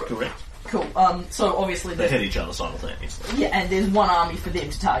 or... Correct. Cool. So obviously They there's... hit each other simultaneously. Yeah, and there's one army for them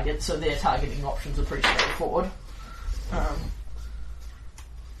to target, so their targeting options are pretty straightforward.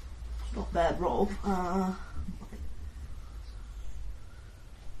 Not bad roll.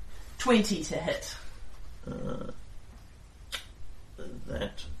 20 to hit.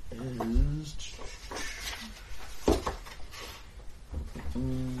 That is...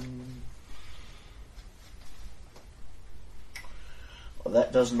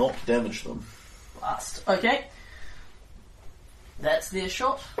 that does not damage them. Blast. Okay. That's their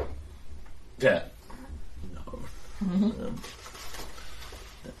shot. Yeah. No.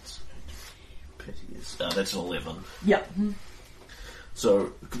 That's piteous. That's an 11. Yep.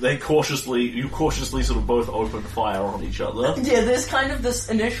 So you cautiously sort of both open fire on each other. Yeah, there's kind of this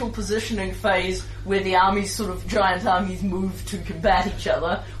initial positioning phase where the armies, giant armies, move to combat each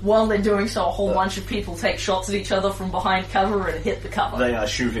other. While they're doing so, a whole bunch of people take shots at each other from behind cover and hit the cover. They are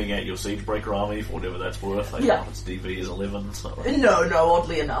shooting at your Siegebreaker army for whatever that's worth. They count its DV as 11, so... No,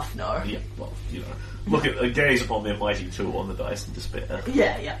 oddly enough, no. Yeah, well, look at gaze upon their mighty 2 on the dice in despair.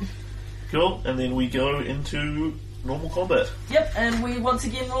 Yeah. Cool, and then we go into normal combat. Yep, and we once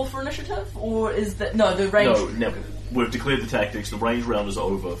again roll for initiative? Or is that... No, the range... No, never. We've declared the tactics, the range round is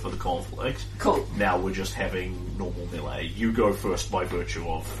over for the conflict. Cool. Now we're just having normal melee. You go first by virtue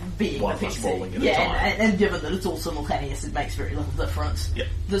of Being one a of us PC. rolling at a time. And given that it's all simultaneous, it makes very little difference. Yep.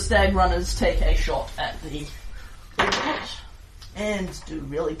 The Stag Runners take a shot at the regiment and do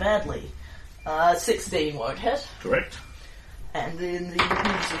really badly. 16 won't hit. Correct. And then the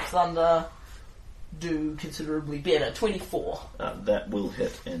Hooves of Thunder do considerably better. 24. That will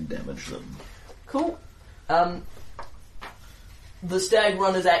hit and damage them. Cool. The Stag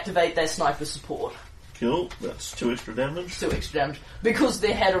Runners activate their sniper support. Cool, that's 2 extra damage. 2 extra damage. Because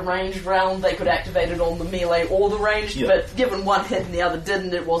they had a ranged round, they could activate it on the melee or the ranged, Yeah. but given one hit and the other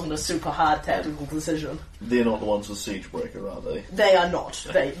didn't, it wasn't a super hard tactical decision. They're not the ones with Siegebreaker, are they? They are not.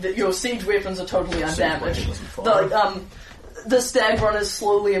 Your siege weapons are totally undamaged. Siegebreaker doesn't fire. The Stag Runners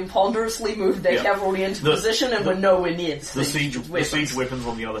slowly and ponderously moved their Yeah. cavalry into The- position and the- were nowhere near The siege weapons,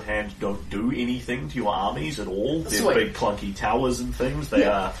 on the other hand, don't do anything to your armies at all. They're Sweet. big clunky towers and things. They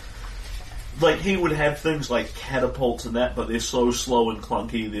are... Like, he would have things like catapults and that, but they're so slow and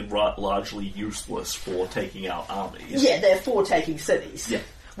clunky, they're largely useless for taking out armies. Yeah, they're for taking cities. Yeah.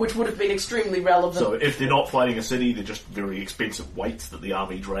 Which would have been extremely relevant. So if they're not fighting a city, they're just very expensive weights that the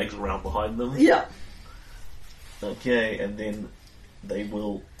army drags around behind them. Yeah. Okay, and then they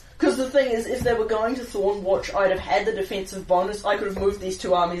will... Because the thing is, if they were going to Thornwatch, I'd have had the defensive bonus. I could have moved these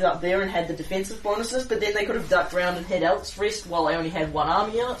 2 armies up there and had the defensive bonuses, but then they could have ducked around and head Elsrest while I only had 1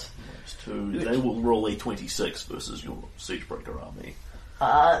 army out. They will roll a 26 versus your Siegebreaker army.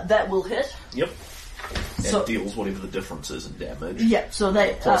 That will hit. Yep. and deals whatever the difference is in damage. Yep, so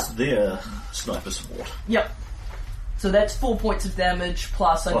they... Plus their sniper support. Yep. So that's 4 points of damage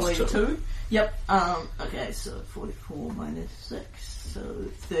plus, I Plus believe, two. 2. Yep. Okay, so 44 minus 6, so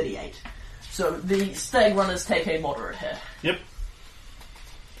 38. So the stag runners take a moderate hit. Yep.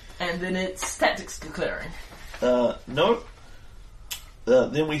 And then it's tactics declaring. No.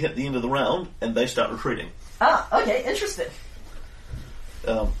 Then we hit the end of the round, and they start retreating. Okay, interesting.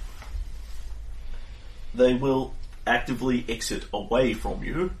 They will actively exit away from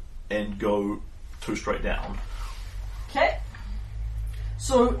you and go 2 straight down. Okay.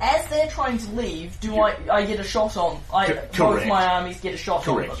 So as they're trying to leave, I get a shot on? Both Correct. my armies get a shot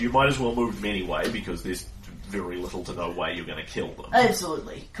on Correct. them? You might as well move them anyway, because there's very little to no way you're going to kill them.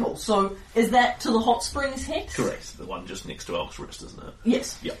 Absolutely. Cool. So is that to the Hot Springs hex? Correct. The one just next to Elk's Rest, isn't it?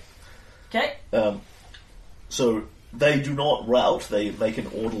 Yes. Yep. Okay. So they do not rout, they make an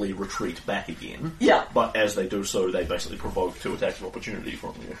orderly retreat back again. Yeah. But as they do so, they basically provoke 2 attacks of opportunity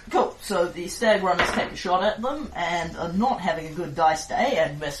from you. Cool. So the stag runners take a shot at them and are not having a good dice day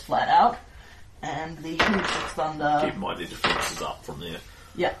and miss flat out. And the Hooves of Thunder... Keep in mind their defense is up from there.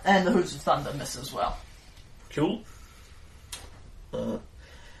 Yeah, and the Hooves of Thunder miss as well. Cool.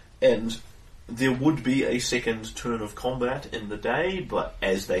 And there would be a second turn of combat in the day, but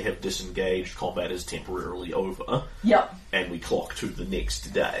as they have disengaged, combat is temporarily over. Yep. And we clock to the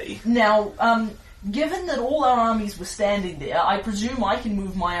next day. Now, given that all our armies were standing there, I presume I can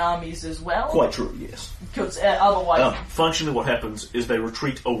move my armies as well? Quite true, yes. Because otherwise... Functionally what happens is they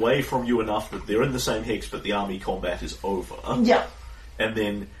retreat away from you enough that they're in the same hex, but the army combat is over. Yeah. And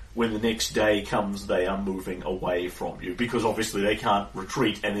then when the next day comes, they are moving away from you, because obviously they can't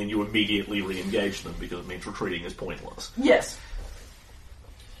retreat and then you immediately re-engage them, because it means retreating is pointless. Yes.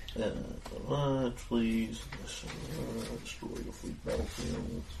 Please, destroy your fleet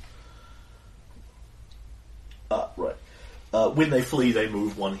battlefield. Right. When they flee, they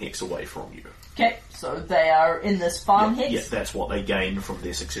move 1 hex away from you. Okay, so they are in this farm hex? Yeah, that's what they gain from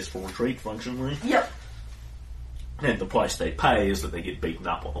their successful retreat, functionally. Yep. And the price they pay is that they get beaten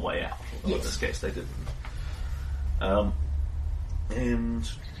up on the way out. Well, Yes. in this case, they didn't. And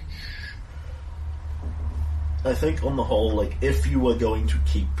I think on the whole, like, if you are going to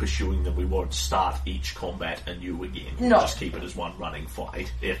keep pursuing them, we won't start each combat anew again. We'll No. just keep it as one running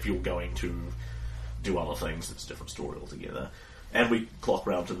fight. If you're going to do other things, it's a different story altogether. And we clock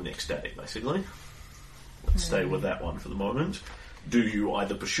round to the next day, basically. Let's stay with that one for the moment. Do you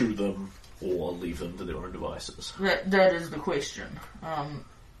either pursue them or leave them to their own devices? That is the question.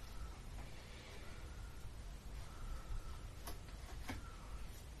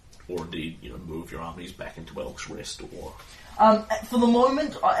 Or indeed, move your armies back into Elk's Rest, or... For the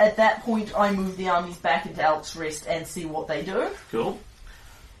moment, at that point, I move the armies back into Elk's Rest and see what they do. Cool.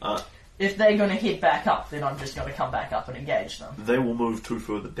 If they're going to head back up, then I'm just going to come back up and engage them. They will move 2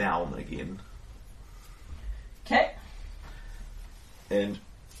 further down again. Okay. And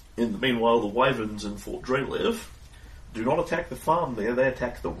in the meanwhile, the Wyverns in Fort Drelev do not attack the farm there, they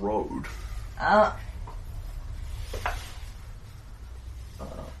attack the road.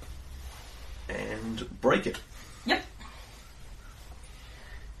 And break it. Yep.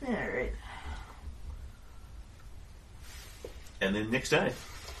 Alright. And then next day.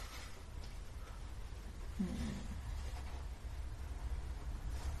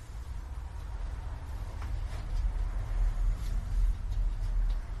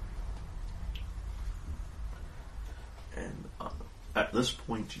 And at this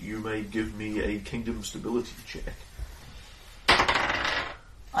point, you may give me a kingdom stability check.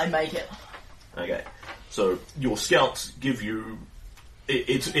 I make it. Okay, so your scouts give you...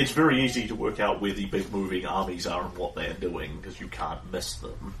 It's very easy to work out where the big moving armies are and what they're doing, because you can't miss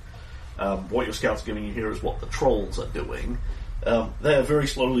them. What your scouts are giving you here is what the trolls are doing. They are very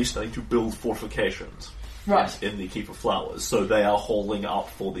slowly starting to build fortifications. Right. In the Keep of Flowers. So they are hauling up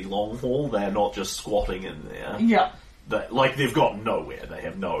for the long haul. They are not just squatting in there. Yeah. They've got nowhere. They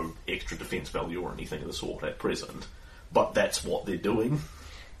have no extra defense value or anything of the sort at present. But that's what they're doing.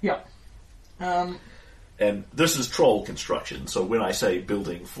 Yeah. And this is troll construction, so when I say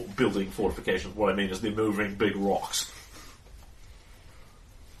building fortifications, what I mean is they're moving big rocks.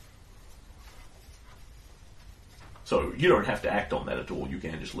 So you don't have to act on that at all, you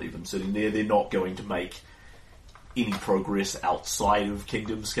can just leave them sitting there. They're not going to make any progress outside of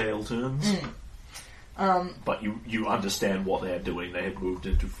kingdom scale terms. But you understand what they're doing. They have moved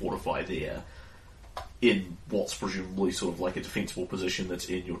in to fortify there in what's presumably sort of like a defensible position that's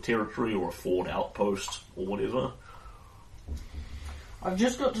in your territory or a forward outpost or whatever. I've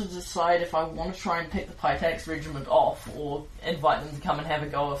just got to decide if I want to try and pick the Pitax regiment off or invite them to come and have a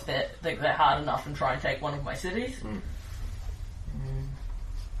go if they think they're hard enough and try and take one of my cities.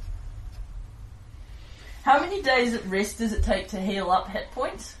 How many days at rest does it take to heal up hit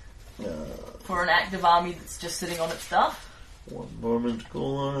points for an active army that's just sitting on its stuff? One moment,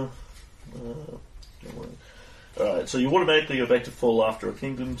 caller. Alright, so you automatically go back to full after a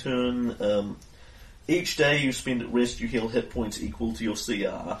kingdom turn. Each day you spend at rest, you heal hit points equal to your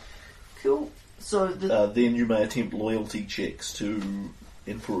CR. Cool. So then you may attempt loyalty checks to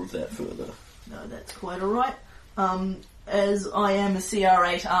improve that further. no, that's quite alright. As I am a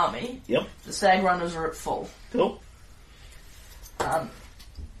CR8 army, Yep, the Stag Runners are at full. cool. And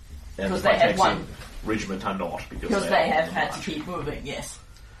Because the they have Pitaxian one. regiment are not, Because they have had to keep moving, yes.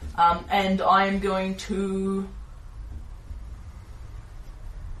 And I am going to...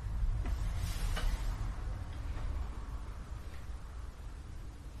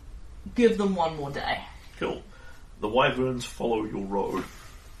 give them one more day. Cool. The wyverns follow your road.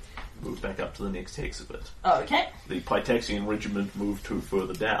 Move back up to the next hex of it. Okay. The Pitaxian regiment move 2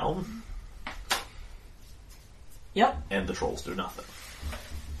 further down, Yep. and the trolls do nothing.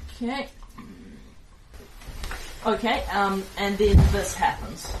 Okay. Okay, and then this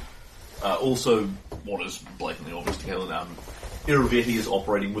happens. Also, what is blatantly obvious to Helen, Iravetti is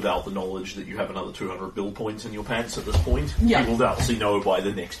operating without the knowledge that you have another 200 bill points in your pants at this point. Yeah. He will doubtless know by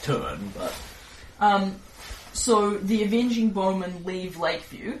the next turn, but... So the Avenging Bowmen leave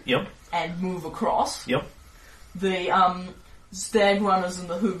Lakeview Yep, and move across. yep, The Stag Runners and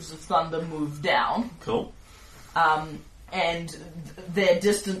the Hooves of Thunder move down. cool. And their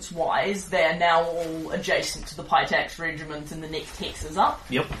distance-wise, they are now all adjacent to the Pitax regiment, and the next hex is up,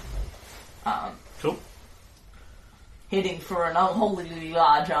 Yep, cool, heading for an unholy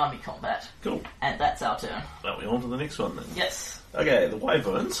large army combat. cool. And that's our turn. Now we're on to the next one then. Yes. Okay, the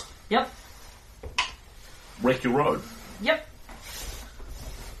wyverns Yep. wreck your road. Yep.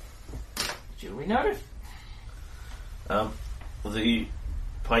 Duly noted. The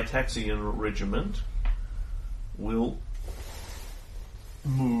Pitaxian regiment will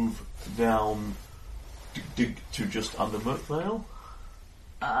move down to just under Merkvale.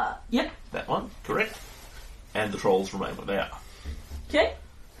 Yep. That one, correct. And the trolls remain where they are. Okay.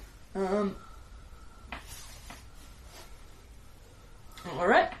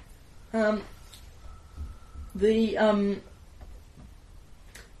 Alright.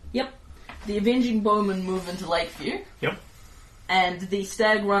 Yep. The Avenging Bowmen move into Lakeview, Yep. and the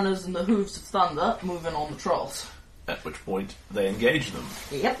Stag Runners and the Hooves of Thunder move in on the Trolls. At which point they engage them,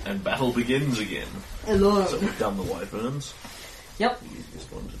 Yep. and battle begins again. Hello. So we've done the wyverns. Yep. The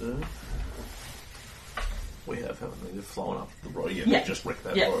easiest one to do. We have, haven't we? They've flown up the road. Yeah, Yeah. we just wrecked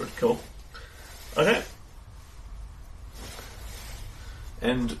that Yeah. road. Cool. Okay.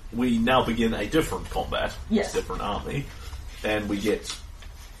 And we now begin a different combat. Yes. Different army. And we get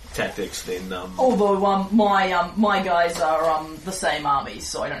tactics then. Although my guys are the same armies,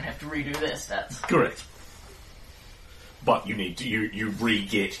 so I don't have to redo their stats. Correct. But you need to, you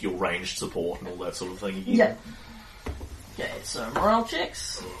re-get your ranged support and all that sort of thing again. Yep. Okay, so morale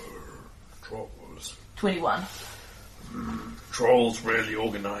checks. Trolls. 21. Trolls rarely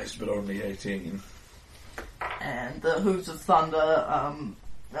organised, but only 18. And the Hooves of Thunder,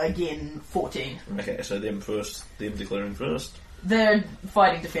 again, 14. Okay, so them declaring first. They're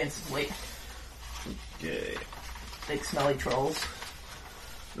fighting defensively. Okay. Big smelly trolls.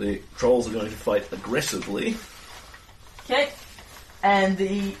 The trolls are going to fight aggressively. Okay. And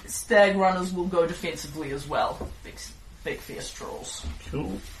the Stag Runners will go defensively as well. Big fierce trolls.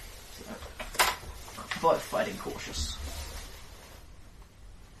 Cool. Both fighting cautious.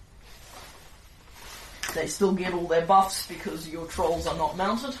 They still get all their buffs because your trolls are not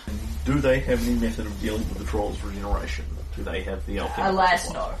mounted. Do they have any method of dealing with the trolls' regeneration? Do they have the alchemy?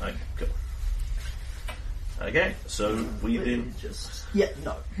 Alas, no. Okay, cool. Okay, so we then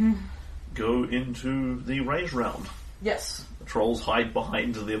No. go into the range round. Yes. The trolls hide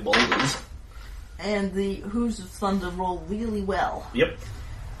behind their boulders. And the Hooves of Thunder roll really well. Yep.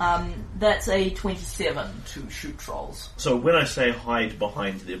 That's a 27 to shoot trolls. So when I say hide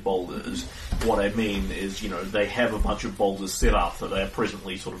behind their boulders, what I mean is, they have a bunch of boulders set up that they are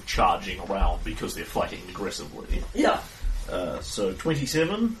presently sort of charging around because they're fighting aggressively. Yeah. So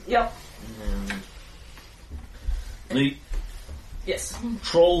 27. Yep. And the Yes.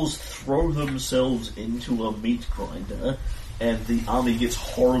 trolls throw themselves into a meat grinder, and the army gets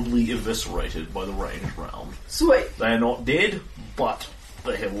horribly eviscerated by the range round. Sweet. They are not dead, but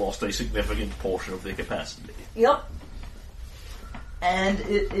they have lost a significant portion of their capacity. Yep. And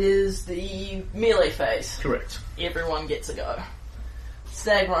it is the melee phase. Correct. Everyone gets a go.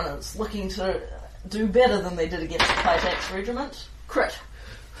 Stag Runners looking to do better than they did against the Pitax Regiment. Crit.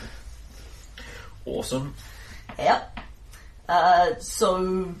 Awesome. Yep. That's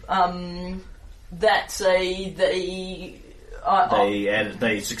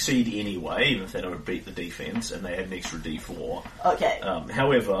They succeed anyway, even if they don't beat the defense, and they add an extra D4. okay.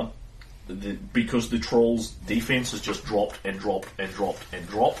 However, because the trolls' defense has just dropped and dropped and dropped and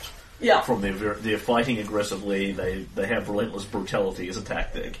dropped. Yeah. From they're fighting aggressively. They have relentless brutality as a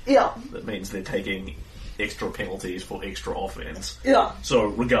tactic. Yeah. That means they're taking extra penalties for extra offense. Yeah. So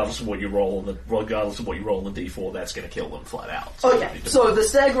regardless of what you roll on the D4, that's going to kill them flat out. Okay. So the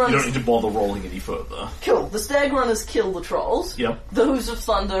Stag you don't Runners need to bother rolling any further. kill. The Stag Runners kill the trolls. Yep. The Hooves of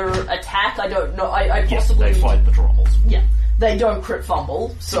Thunder attack. I don't know. I possibly Yes, they fight the trolls. Yeah. They don't crit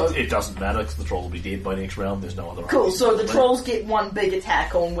fumble. So It doesn't matter because the troll will be dead by next round. There's no other. cool. armies So the left. trolls get one big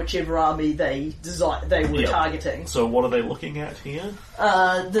attack on whichever army they were Yep. targeting. So what are they looking at here?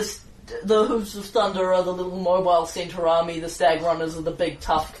 The Hooves of Thunder are the little mobile center army. The Stag Runners are the big,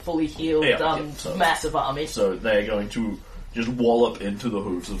 tough, fully healed, So- massive army. So they're going to just wallop into the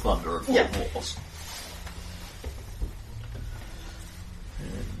Hooves of Thunder and Yeah. Force.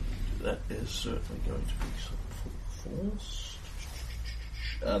 And that is certainly going to be some full force.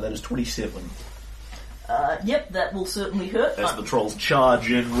 That is 27. Yep, that will certainly hurt. As the trolls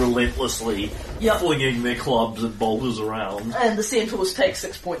charge in relentlessly, Yep. flinging their clubs and boulders around. And the Centaurs take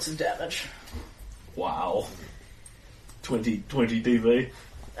 6 points of damage. Wow. 20 DV.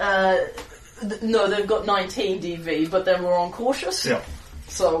 No, they've got 19 DV, but they were on cautious. Yeah.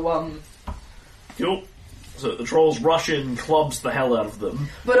 So, Cool. So the trolls rush in, clubs the hell out of them.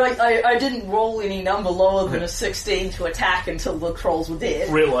 but I didn't roll any number lower than a 16 to attack until the trolls were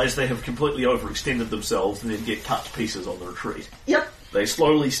dead. Realise they have completely overextended themselves and then get cut to pieces on the retreat. Yep, They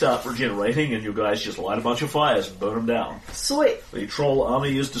slowly start regenerating and you guys just light a bunch of fires and burn them down. sweet. The troll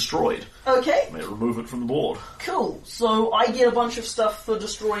army is destroyed. Okay, They remove it from the board. cool. So I get a bunch of stuff for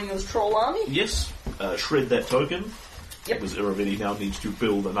destroying this troll army? Yes, shred that token. Yep. Because Iravidi now needs to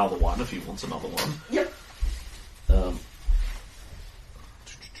build another one if he wants another one. Yep.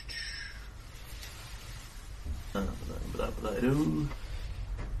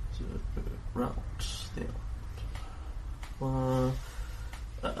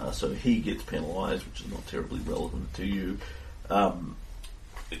 So he gets penalised, which is not terribly relevant to you.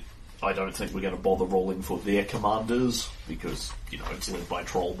 I don't think we're going to bother rolling for their commanders because, it's led by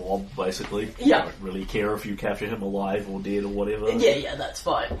Troll Mob, basically. Yeah. I don't really care if you capture him alive or dead or whatever. Yeah, that's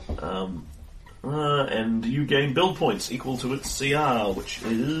fine. And you gain build points equal to its CR, which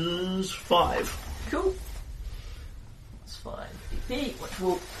is 5. Cool. That's fine. BP, which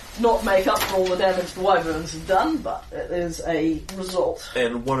will not make up for all the damage the Wyverns have done, but it is a result.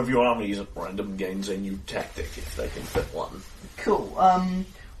 And one of your armies at random gains a new tactic if they can fit one. Cool.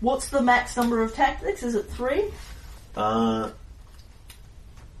 What's the max number of tactics? Is it 3?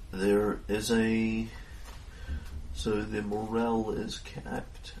 There is a... So their morale is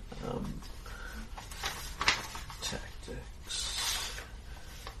capped.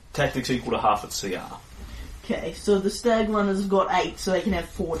 Tactics equal to half its CR. Okay, so the Stag Runners have got 8, so they can have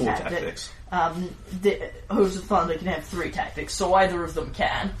 4 4 tactics. tactics. The Hooves of Thunder can have 3 tactics, so either of them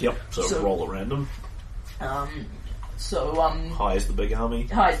can. Yep, so roll at random. High is the big army.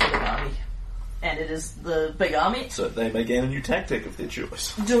 High is the big army. And it is the big army. So they may gain a new tactic of their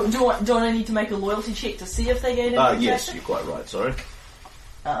choice. Don't I need to make a loyalty check to see if they gain a new Yes, tactic? you're quite right, sorry.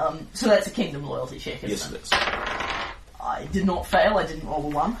 So that's a kingdom loyalty check, isn't Yes, it? it is. I did not fail, I didn't roll a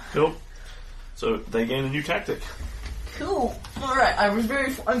 1. Cool. So they gain a new tactic. Cool. Alright, I'm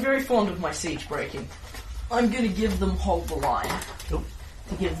very fond of my siege breaking. I'm going to give them hold the line. Cool.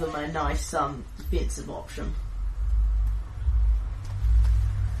 To give them a nice defensive option.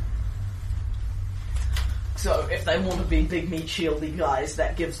 So if they want to be big meat shieldy guys,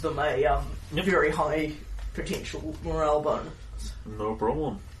 that gives them a very high potential morale bonus. No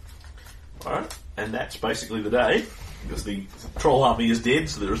problem. Alright, and that's basically the day, because the troll army is dead,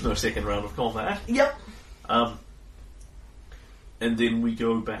 so there is no second round of combat. Yep. And then we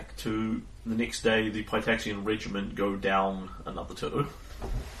go back to the next day, the Pitaxian regiment go down another 2.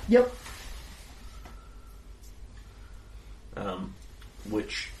 Yep.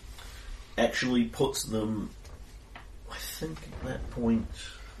 Which actually puts them, I think at that point...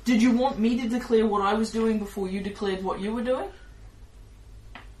 Did you want me to declare what I was doing before you declared what you were doing?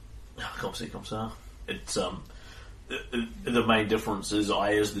 Comme ça. It's, the main difference is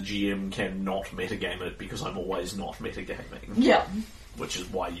I, as the GM, cannot metagame it because I'm always not metagaming. Yeah. Which is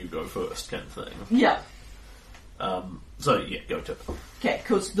why you go first, kind of thing. Yeah. So, yeah, go to it. Okay,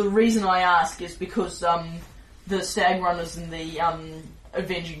 because the reason I ask is because the Stag Runners and the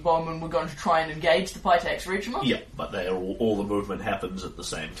Avenging Bowmen were going to try and engage the Pitax Regiment. Yeah, but they are all the movement happens at the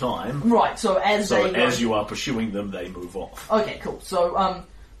same time. Right, so as You are pursuing them, they move off. Okay, cool. So,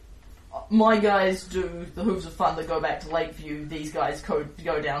 my guys do the Hooves of Thunder, go back to Lakeview. These guys go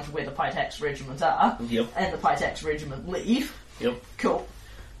down to where the Pitax Regiment are. Yep. And the Pitax Regiment leave. Yep. Cool.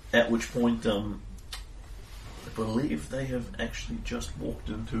 At which point, I believe they have actually just walked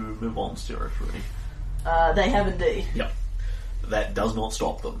into Mivon's territory. They have indeed. Yep. That does not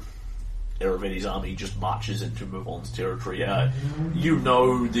stop them. Eraveti's army just marches into Mivon's territory. You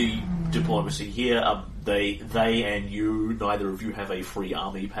know the diplomacy here. They and you, neither of you have a free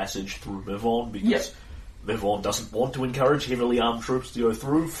army passage through Mivon because Mivon doesn't want to encourage heavily armed troops to go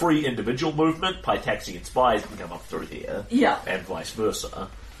through. Free individual movement, Pitaxian spies can come up through here. Yeah. And vice versa.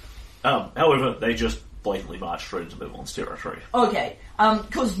 However, they just blatantly march straight into Mivon's territory. Okay,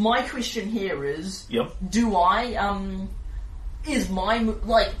 because my question here is... Yep. Do I, is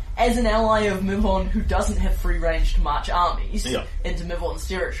as an ally of Mivon who doesn't have free range to march armies into Mivon's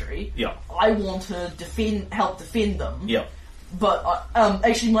territory, I want to help defend them. Yep. But,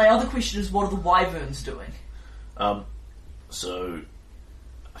 actually my other question is, what are the Wyverns doing?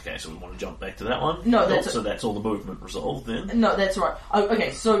 Okay, so we want to jump back to that one? No, so that's all the movement resolved then? No, that's right.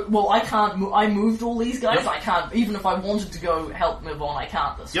 Okay, so, I can't I moved all these guys, I can't, even if I wanted to go help Mivon, I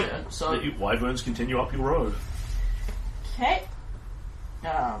can't this turn, so... The Wyverns continue up your road. Okay.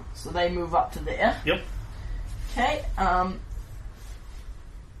 So they move up to there. Yep. Okay,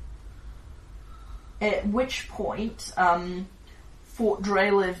 at which point, Fort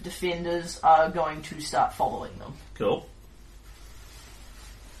Drelev defenders are going to start following them. Cool.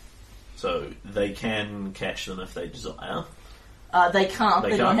 So they can catch them if they desire. They can't.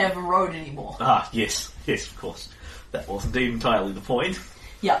 They don't have a road anymore. Yes, of course. That wasn't entirely the point.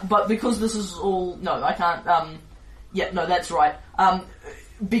 Yeah, but because this is all... No, I can't... no, that's right.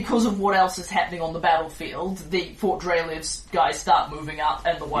 Because of what else is happening on the battlefield, the Fort Drelev's guys start moving up,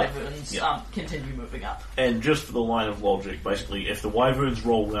 and the Wyverns continue moving up. And just for the line of logic, basically, if the Wyverns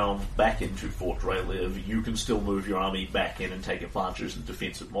roll round back into Fort Drelev, you can still move your army back in and take advantage of the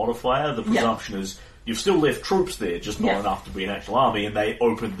defensive modifier. The presumption is you've still left troops there, just not enough to be an actual army, and they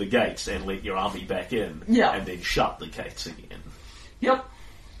open the gates and let your army back in, and then shut the gates again. Yep.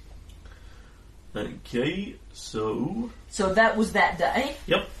 Okay, so that was that day.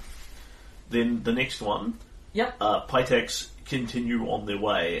 Yep. Then the next one. Yep. Pitax continue on their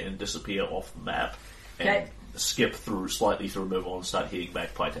way and disappear off the map. And skip slightly through Mivon and start heading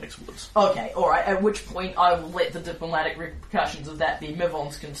back Pitax Woods. Okay, alright, at which point I will let the diplomatic repercussions of that be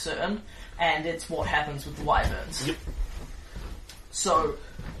Mivon's concern, and it's what happens with the Wyverns. Yep. So...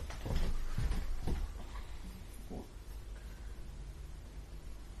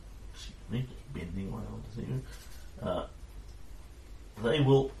 Bending around here. They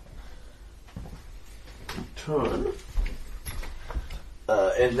will return,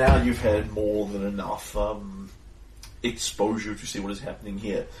 and now you've had more than enough exposure to see what is happening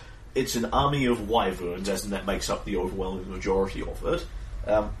here. It's an army of Wyverns, as in that makes up the overwhelming majority of it.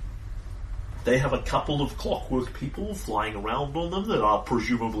 They have a couple of clockwork people flying around on them that are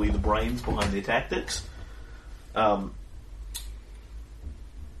presumably the brains behind their tactics.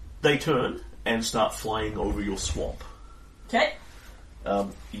 They turn and start flying over your swamp. Okay.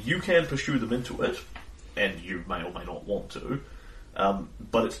 You can pursue them into it, and you may or may not want to,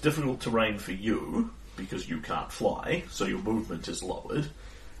 but it's difficult terrain for you, because you can't fly, so your movement is lowered,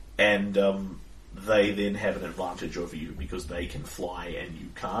 and they then have an advantage over you, because they can fly and you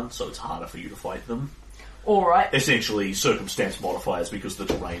can't, so it's harder for you to fight them. Alright. Essentially, circumstance modifiers because the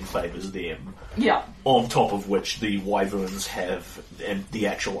terrain favours them. Yeah. On top of which the Wyverns have and the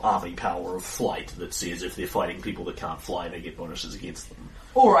actual army power of flight that says if they're fighting people that can't fly, they get bonuses against them.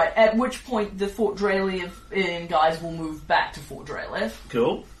 Alright, at which point the Fort Drelev guys will move back to Fort Drelev.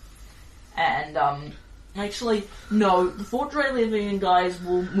 Cool. And, actually, no, the Fort Drelevian guys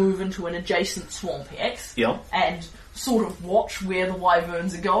will move into an adjacent swamp X. Yep. And sort of watch where the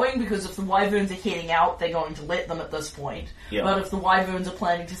Wyverns are going, because if the Wyverns are heading out, they're going to let them at this point. Yep. But if the Wyverns are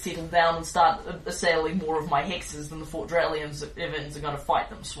planning to settle down and start assailing more of my hexes, then the Fort Drelevians are going to fight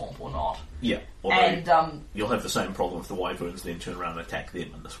them, swamp or not. Yeah. And, you'll have the same problem if the Wyverns then turn around and attack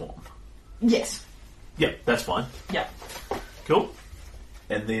them in the swamp. Yes. Yeah, that's fine. Yeah. Cool.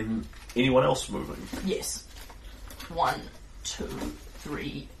 And then, anyone else moving? Yes. 1, 2,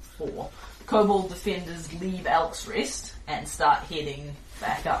 3, 4. Kobold defenders leave Elk's Rest and start heading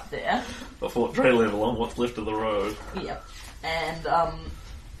back up there. Before Dre level on what's left of the road. Yep. And,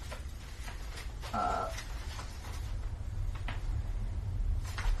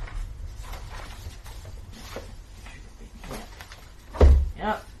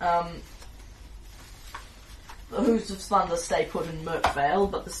 The Hooves of Thunder stay put in Merkvale,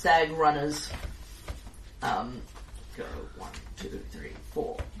 but the Stag Runners go 1, 2, 3,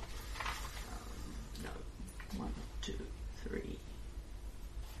 4. No, 1, 2, 3.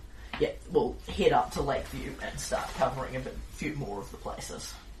 Yeah, we'll head up to Lakeview and start covering a few more of the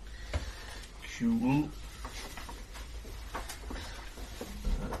places. Cool.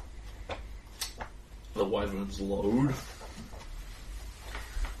 The wyverns load.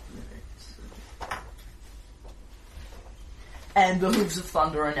 And the Hooves of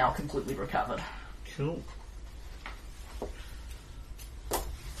Thunder are now completely recovered. Cool.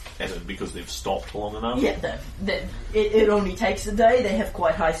 As in because they've stopped long enough? Yeah, it only takes a day. They have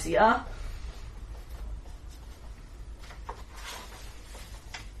quite high CR.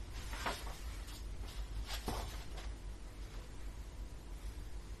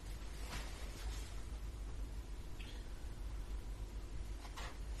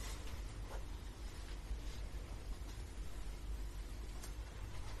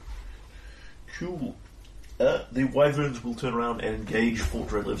 Cool. The wyverns will turn around and engage Fort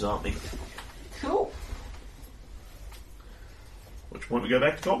Dreadlive's army. Cool. At which point we go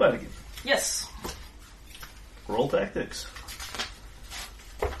back to combat again. Yes. Roll tactics.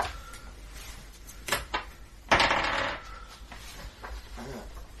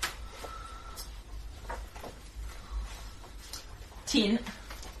 Ten.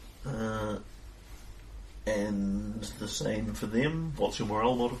 And the same for them. What's your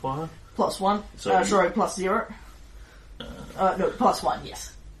morale modifier? +1. So sorry, +0. No, +1,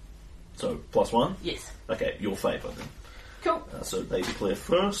 yes. So, +1? Yes. Okay, your favour then. Cool. So they declare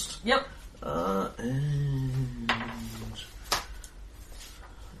first. Yep. And... at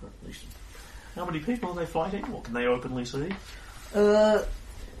least, how many people are they fighting? What can they openly see?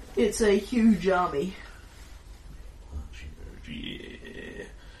 It's a huge army. Yeah.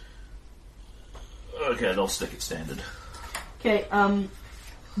 Okay, they'll stick it standard. Okay,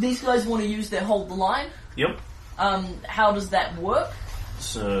 these guys want to use their hold the line. Yep. How does that work?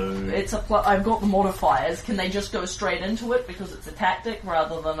 So... It's I've got the modifiers. Can they just go straight into it because it's a tactic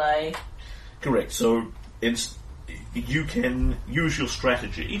rather than a... Correct. So you can use your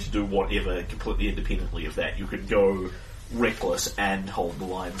strategy to do whatever completely independently of that. You could go reckless and hold the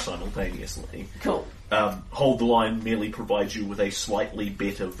line simultaneously. Cool. Hold the line merely provides you with a slightly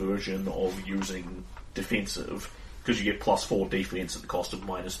better version of using defensive, because you get +4 defense at the cost of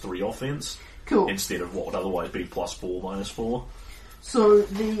 -3 offense. Cool. Instead of what would otherwise be +4, -4. So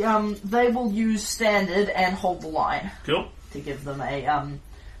they will use standard and hold the line Cool. to give them a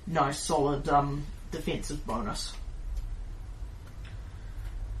nice solid defensive bonus.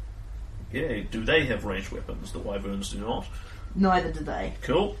 Yeah, do they have ranged weapons? The wyverns do not. Neither do they.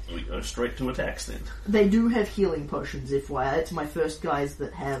 Cool. We go straight to attacks then. They do have healing potions, FYI. It's my first guys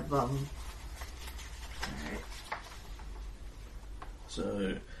that have Alright.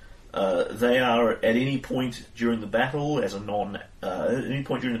 So, they are at any point during the battle at any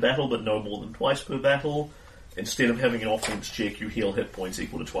point during the battle, but no more than twice per battle. Instead of having an offense check, you heal hit points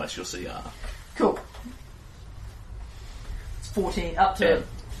equal to twice your CR. Cool. It's 14 up to And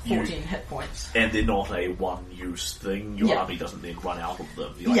 14 hit points. And they're not a one-use thing. Your Yeah. army doesn't then run out of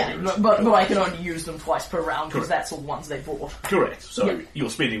them. The Yeah, idea is but go- I can only use them twice per round because Correct. that's the ones they bought. Correct. So Yep. you're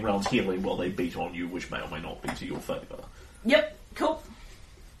spending rounds healing while they beat on you, which may or may not be to your favour. Yep, cool.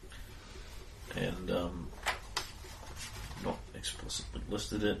 And not explicitly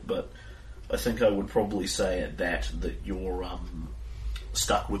listed it, but I think I would probably say at that you're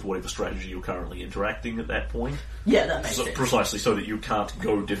stuck with whatever strategy you're currently interacting at that point. Yeah, that makes So, sense. precisely so that you can't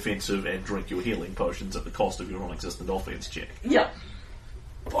go defensive and drink your healing potions at the cost of your non-existent offense check. Yep.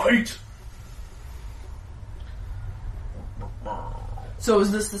 Fight! So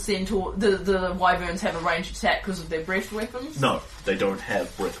is this the centaur? The wyverns have a ranged attack because of their breath weapons? No, they don't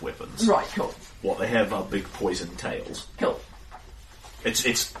have breath weapons. Right, cool. What they have are big poison tails. Cool.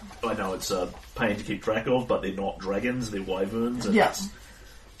 It's I know it's a pain to keep track of, but they're not dragons, they're wyverns, and Yeah. it's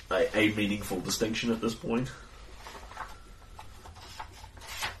a meaningful distinction at this point.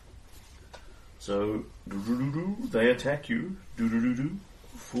 So, doo-doo-doo-doo, they attack you. Doo-doo-doo-doo.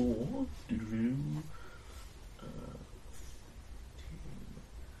 4. Doo-doo-doo.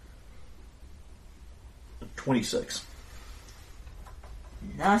 26.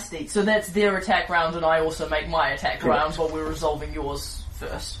 Nasty. So that's their attack round, and I also make my attack Correct. rounds while we're resolving yours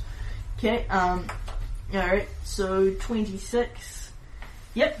first. Okay, alright, so 26.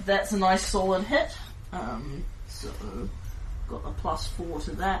 Yep, that's a nice solid hit. So, got a +4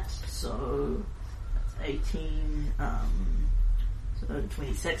 to that, so that's 18, so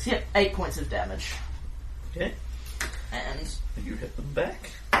 26. Yep, 8 points of damage. Okay. And You hit them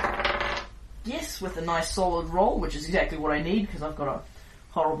back. guess, with a nice solid roll, which is exactly what I need because I've got a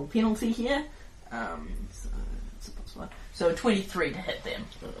horrible penalty here. So 23 to hit them.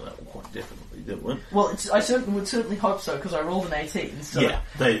 That will quite definitely do it. Well, I would certainly hope so because I rolled an 18. So. Yeah,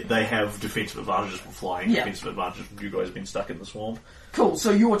 they have defensive advantages from flying, Yeah. defensive advantages from you guys being stuck in the swamp. Cool. So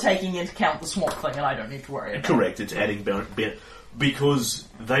you're taking into account the swamp thing, and I don't need to worry about it. Correct, it's adding because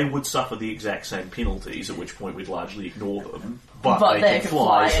they would suffer the exact same penalties, at which point we'd largely ignore them, but they can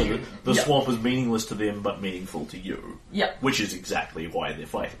fly, so and the yep. swamp is meaningless to them but meaningful to you. Yep. Which is exactly why they're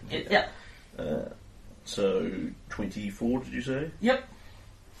fighting. Yeah. So, 24, did you say? Yep.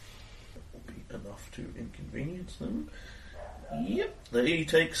 That will be enough to inconvenience them. Yep, he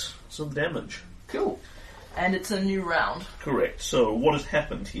takes some damage. Cool. And it's a new round. Correct. So what has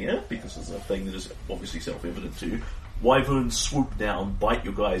happened here, because it's a thing that is obviously self-evident to you, wyverns swoop down, bite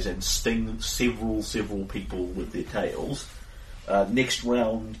your guys, and sting several people with their tails. This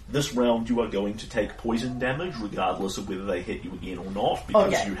round you are going to take poison damage, regardless of whether they hit you again or not,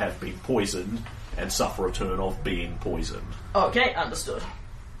 because Okay. you have been poisoned and suffer a turn of being poisoned. Okay, understood.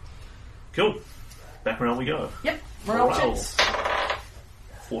 Cool. Back around we go. Yep. Morale Morale. checks.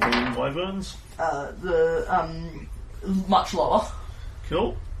 14 wyverns. Much lower.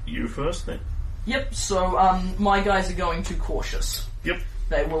 Cool. You first then. Yep, so my guys are going to cautious. Yep.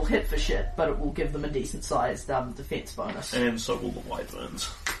 They will hit for shit, but it will give them a decent sized defense bonus. And so will the wyverns.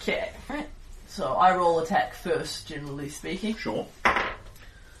 Okay, right. So I roll attack first, generally speaking. Sure.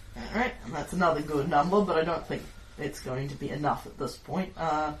 Alright, and that's another good number, but I don't think it's going to be enough at this point.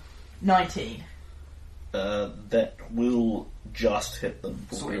 19. That will just hit them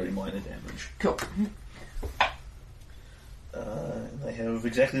for Sweet. very minor damage. Cool. They have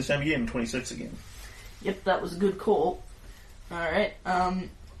exactly the same again, 26 again. Yep, that was a good call. Alright,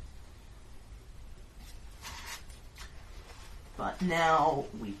 but now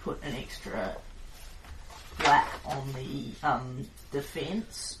we put an extra black on the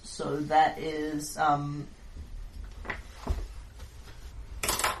defense, so that is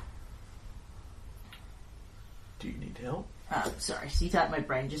Do you need help? sorry, see that my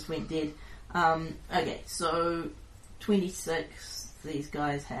brain just went dead. Okay, so 26 these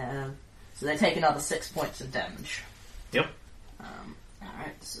guys have, so they take another 6 points of damage. Yep.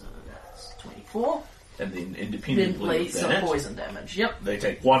 Alright, so that's 24. And then Then independently of some that, poison damage. Yep, they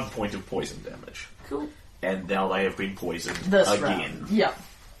take 1 point of poison damage. cool. And now they have been poisoned This again. round. Yep.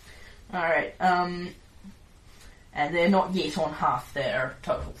 Alright, and they're not yet on half their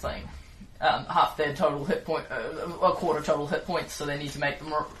total thing. Half their total hit point, a quarter total hit points, so they need to make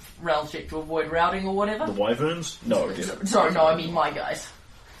them round check to avoid routing or whatever. The wyverns? No, Sorry, no, I mean my guys.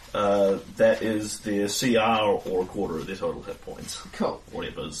 that is their CR or a quarter of their total hit points. Cool.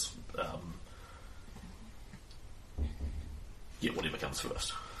 Whatever's... whatever comes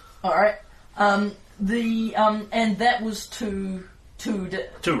first. Alright. And that was two 2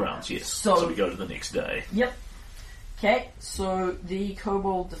 rounds, yes. So- So we go to the next day. Yep. Okay, so the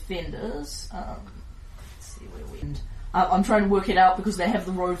Kobold Defenders, let's see where we end. I'm trying to work it out because they have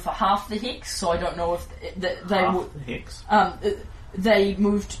the road for half the hex, so I don't know if they Half would. the hex. They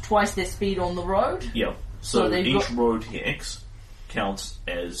moved twice their speed on the road. Yeah. So So they've each got- road hex counts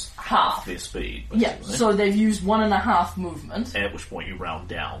as Half. their speed. Yeah, basically. so they've used 1.5 movement. At which point you round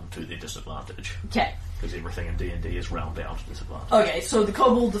down to their disadvantage. Okay. Because everything in D&D is round down to disadvantage. Okay, so the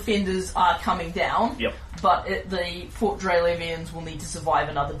Kobold Defenders are coming down. Yep. But the Fort Drelevians will need to survive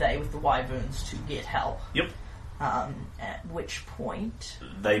another day with the Wyverns to get help. Yep. At which point...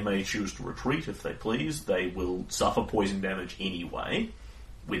 They may choose to retreat if they please. They will suffer poison damage anyway,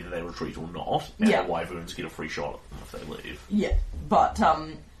 whether they retreat or not. And Yeah. the wyverns get a free shot at them if they leave. Yeah, but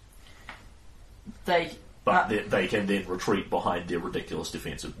they... But they can then retreat behind their ridiculous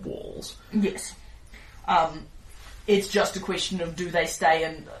defensive walls. Yes. It's just a question of do they stay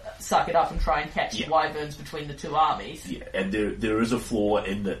and suck it up and try and catch Yeah. the Wyverns between the two armies. Yeah, and there is a flaw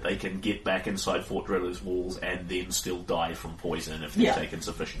in that they can get back inside Fort Dreller's walls and then still die from poison if they've Yeah. taken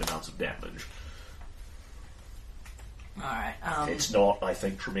sufficient amounts of damage. Alright, It's not, I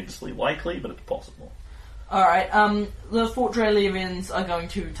think, tremendously likely, but it's possible. Alright, the Fort Drelevians are going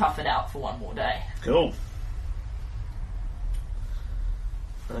to tough it out for one more day. Cool.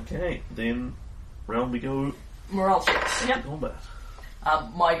 Okay, then round we go Morale checks. Yep. combat.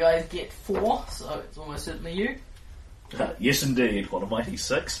 My guys get 4, so it's almost certainly you. Yes, indeed. What a mighty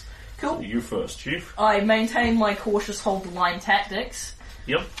 6. Cool. So you first, Chief. I maintain my cautious hold the line tactics.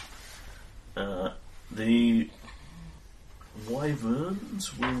 Yep. The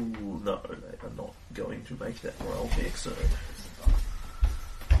wyverns will... No, they are not going to make that morale check, so...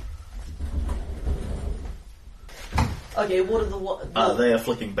 Okay, what are the what? They are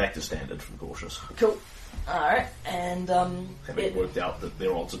flicking back to standard from cautious, Cool. Alright, and having worked out that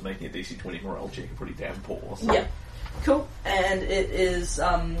their odds of making a DC 20 morale check are pretty damn poor. So. Yep. Cool. And it is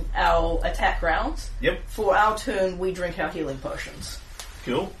our attack rounds. Yep. For our turn, we drink our healing potions.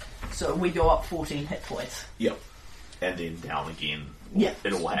 Cool. So we go up 14 hit points. Yep. And then down again. Yeah.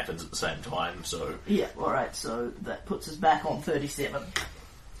 It all happens at the same time, so... Yeah, alright, so that puts us back on 37.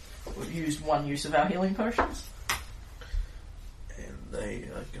 We've used one use of our healing potions. And they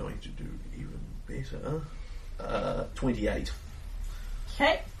are going to do even better. 28.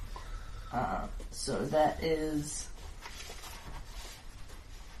 Okay. So that is...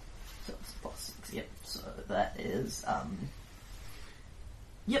 So it's plus 6, yep. So that is...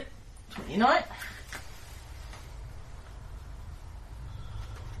 Yep, 29.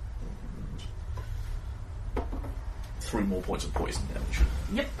 Three more points of poison damage.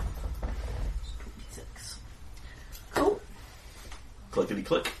 Yep. 26. Cool. Clickety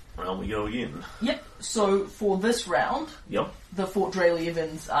click. Round we go again. Yep, so for this round, Yep. the Fort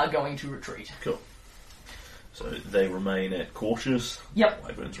Dralievans are going to retreat. Cool. So they remain at cautious. Yep.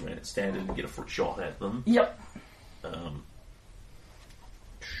 Wyverns remain at standard and get a free shot at them. Yep. Is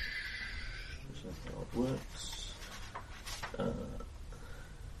that how it works?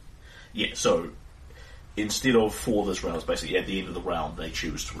 Yeah, so instead of for this round, it's basically at the end of the round they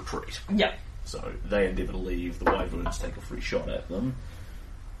choose to retreat. Yep. So they endeavour to leave, the Wyverns take a free shot at them.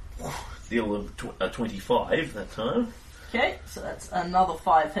 Deal them 25 that time. Okay, so that's another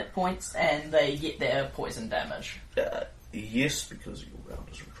 5 hit points, and they get their poison damage. Yes, because your round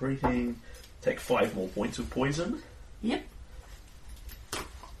is retreating. Take 5 more points of poison. Yep.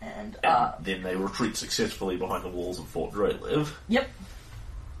 And, And then they retreat successfully behind the walls of Fort Draliv. Yep.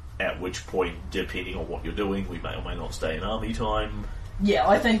 At which point, depending on what you're doing, we may or may not stay in army time. Yeah,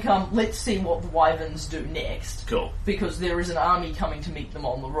 I think, let's see what the Wyverns do next. Cool. Because there is an army coming to meet them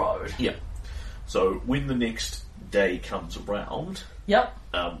on the road. Yeah. So when the next day comes around, Yep.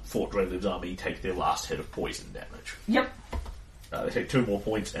 Fort Draliv's army take their last hit of poison damage. Yep. They take 2 more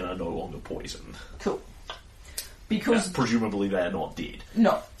points and are no longer poisoned. Cool. Because... presumably they are not dead.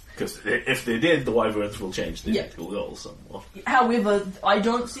 No. Because if they're dead, the Wyverns will change their Yeah. tactical goals somewhat. However, I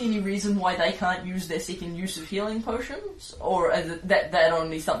don't see any reason why they can't use their second use of healing potions, or that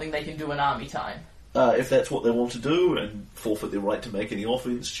only something they can do in army time. If that's what they want to do and forfeit their right to make any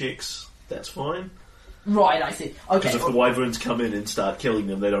offense checks, that's fine. Right, I see. Okay. Because if the Wyverns come in and start killing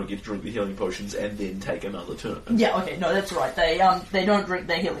them, they don't get to drink the healing potions and then take another turn. Yeah, okay, no, that's right. They don't drink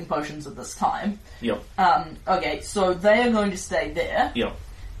their healing potions at this time. Yep. Okay, so they are going to stay there. Yep.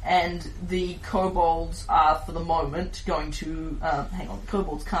 And the kobolds are, for the moment, going to... hang on, the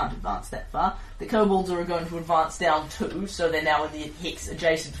kobolds can't advance that far. The kobolds are going to advance down 2, so they're now in the hex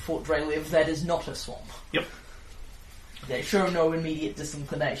adjacent to Fort Draliv that is not a swamp. Yep. They show no immediate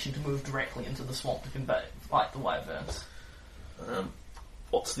disinclination to move directly into the swamp to combat, like the Wyverns.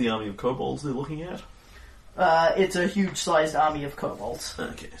 What's the army of kobolds they're looking at? It's a huge-sized army of kobolds.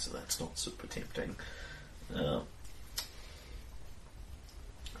 Okay, so that's not super tempting.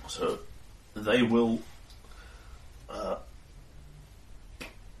 So they will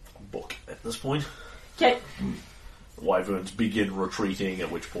book at this point. Okay, Wyverns begin retreating,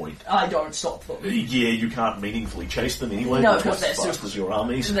 at which point... I don't stop them. Yeah, you can't meaningfully chase them anyway. No, They're twice because as they're fast as your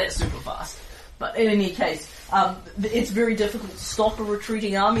armies. They're super fast. But in any case, it's very difficult to stop a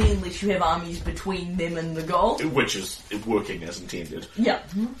retreating army unless you have armies between them and the goal. Which is working as intended. Yeah.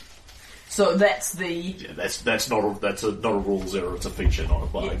 So that's the... Yeah, that's not a rules error, it's a feature, not a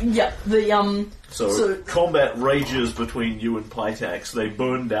bug. Yeah, the, So combat rages between you and Pitax. They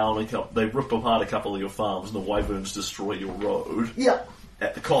burn down they rip apart a couple of your farms, and the Wyverns destroy your road. Yeah.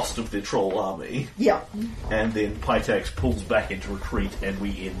 At the cost of their troll army. Yeah. And then Pitax pulls back into retreat, and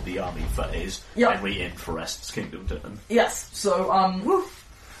we end the army phase. Yeah. And we end Farast's kingdom turn. Yes, so,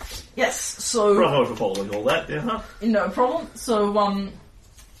 yes, so... Bravo for following all that, yeah, huh? No problem. So,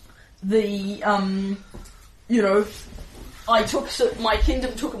 my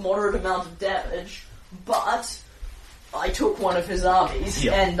kingdom took a moderate amount of damage, but I took one of his armies,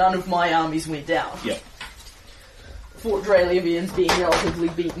 Yeah. and none of my armies went down. Yep. Fort Dralivians being relatively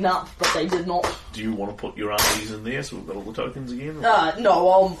beaten up, but they did not. Do you want to put your armies in there so we've got all the tokens again?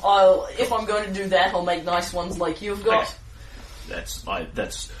 No, I'll if I'm going to do that, I'll make nice ones like you've got. Okay.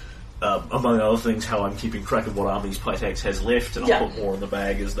 That's among other things, how I'm keeping track of what armies Pitax has left, and Yeah. I'll put more in the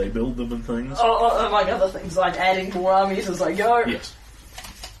bag as they build them and things. Among other things, I'm adding more armies as I go. Yes.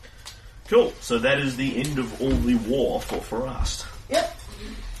 Cool. So that is the end of all the war for Farast. Yep.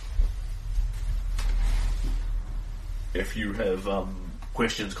 If you have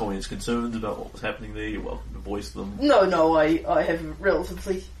questions, comments, concerns about what was happening there, you're welcome to voice them. No, I have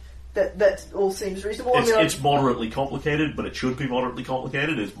relatively... That all seems reasonable. It's moderately complicated, but it should be moderately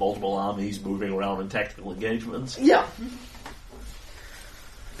complicated. There's multiple armies moving around in tactical engagements. Yeah.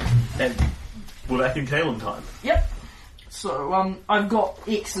 And we're back in Kalin time. Yep. So, I've got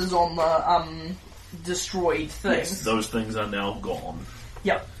X's on the, destroyed things. Yes, those things are now gone.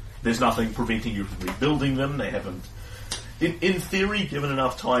 Yep. There's nothing preventing you from rebuilding them. They haven't... In theory, given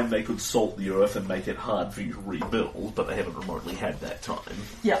enough time, they could salt the earth and make it hard for you to rebuild, but they haven't remotely had that time.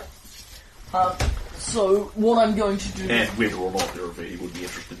 Yep. So, what I'm going to do... And whether or not Irvine would be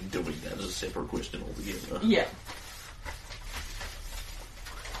interested in doing that is a separate question altogether. Yeah.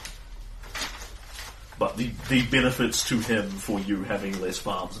 But the benefits to him for you having less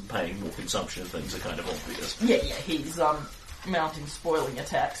farms and paying more consumption and things are kind of obvious. Yeah, he's, mounting spoiling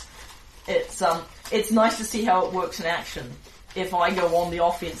attacks. It's nice to see how it works in action. If I go on the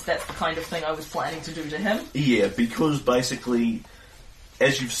offense, that's the kind of thing I was planning to do to him. Yeah, because basically,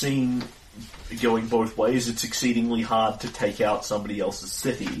 as you've seen going both ways, it's exceedingly hard to take out somebody else's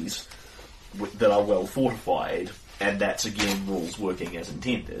cities that are well fortified, and that's again rules working as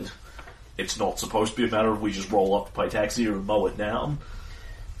intended. It's not supposed to be a matter of we just roll up to Pitaxia and mow it down.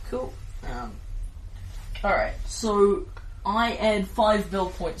 Cool. Alright, so I add 5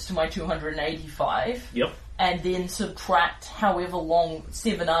 build points to my 285. Yep. And then subtract however long,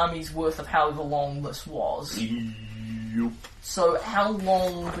 7 armies worth of however long this was. Yep. So how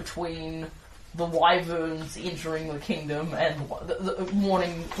long between the wyverns entering the kingdom and the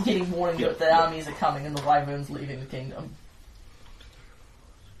warning, getting warning that the armies are coming and the wyverns leaving the kingdom?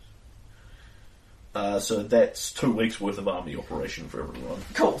 So that's 2 weeks worth of army operation for everyone.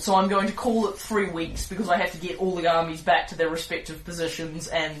 Cool, so I'm going to call it 3 weeks because I have to get all the armies back to their respective positions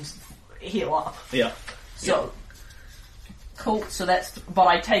and heal up. Yeah. So, cool, so that's... But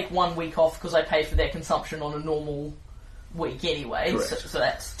I take 1 week off because I pay for their consumption on a normal week anyway. So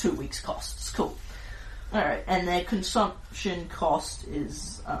that's 2 weeks costs. Cool. Alright, and their consumption cost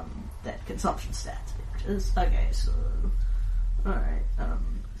is that consumption stat. Which is... Okay, so... Alright,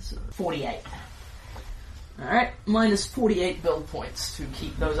 so 48. Alright, minus 48 build points to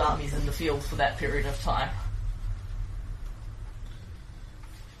keep those armies in the field for that period of time.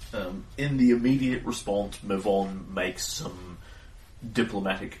 In the immediate response, Mivon makes some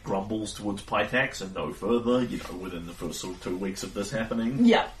diplomatic grumbles towards Pitax and no further, within the first sort of 2 weeks of this happening.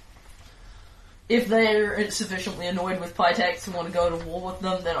 Yeah. If they're sufficiently annoyed with Pitax and want to go to war with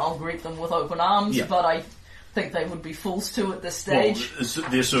them, then I'll greet them with open arms, but I think they would be fools to at this stage. Well,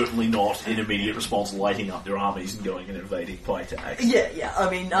 they're certainly not in immediate response lighting up their armies and going and invading Pitax. Yeah, I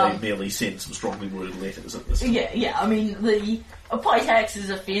mean... they merely sent some strongly worded letters at this time. Yeah, I mean, the Pitax's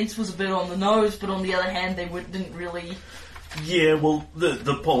offence was a bit on the nose, but on the other hand, they didn't really... Yeah, well,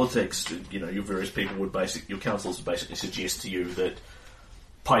 the politics, your various people your councils would basically suggest to you that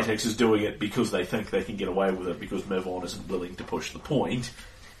Pitax is doing it because they think they can get away with it because Mivon isn't willing to push the point.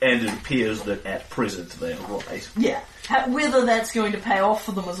 And it appears that at present they are right. Yeah. Whether that's going to pay off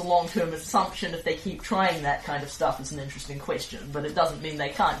for them as a long-term assumption if they keep trying that kind of stuff is an interesting question, but it doesn't mean they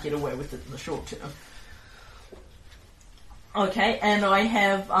can't get away with it in the short term. Okay, and I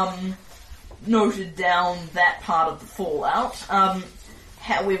have noted down that part of the fallout.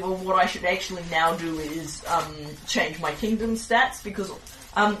 However, what I should actually now do is change my kingdom stats, because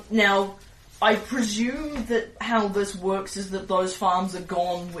now... I presume that how this works is that those farms are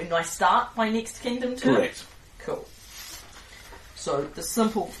gone when I start my next kingdom turn? Correct. Cool. So the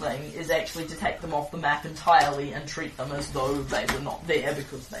simple thing is actually to take them off the map entirely and treat them as though they were not there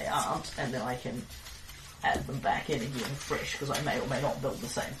because they aren't, and then I can add them back in again fresh because I may or may not build the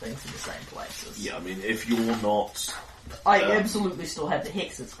same things in the same places. Yeah, I mean, if you're not... I absolutely still have the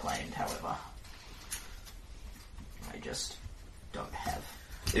hexes claimed, however. I just don't have...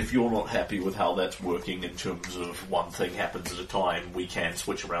 If you're not happy with how that's working in terms of one thing happens at a time, we can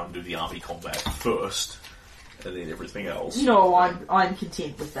switch around and do the army combat first, and then everything else. No, I'm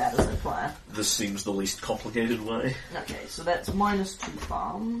content with that as a plan. This seems the least complicated way. Okay, so that's minus 2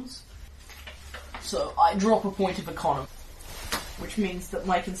 farms. So I drop a point of economy, which means that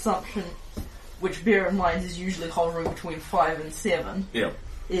my consumption, which bear in mind is usually hovering between 5 and 7,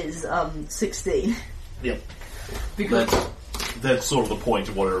 is 16. Yep. Because... That's sort of the point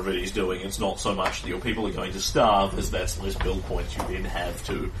of what everybody's doing. It's not so much that your people are going to starve as that's less build points you then have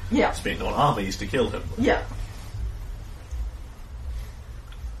to spend on armies to kill him. Yeah.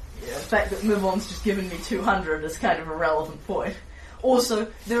 The fact that Mivon's just given me 200 is kind of a relevant point. Also,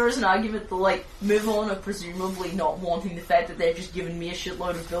 there is an argument that, like, Move On are presumably not wanting the fact that they've just given me a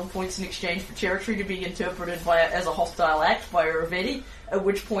shitload of build points in exchange for territory to be interpreted as a hostile act by Iravetti, at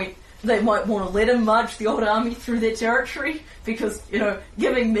which point they might want to let him march the old army through their territory, because,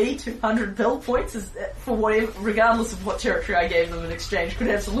 giving me 200 build points is, for whatever, regardless of what territory I gave them in exchange, could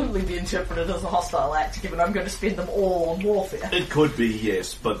absolutely be interpreted as a hostile act, given I'm going to spend them all on warfare. It could be,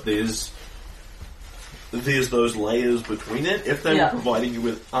 yes, but there's those layers between it. If they were providing you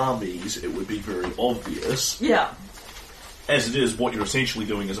with armies, it would be very obvious. Yeah. As it is, what you're essentially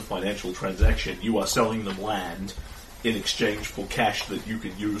doing is a financial transaction. You are selling them land in exchange for cash that you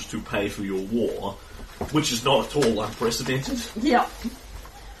can use to pay for your war, which is not at all unprecedented. Yeah.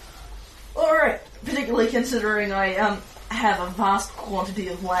 Alright, particularly considering I have a vast quantity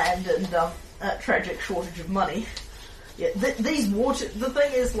of land and a tragic shortage of money. Yeah, the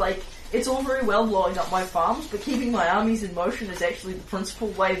thing is, like, it's all very well blowing up my farms, but keeping my armies in motion is actually the principal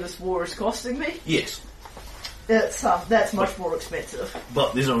way this war is costing me. Yes. That's much more expensive.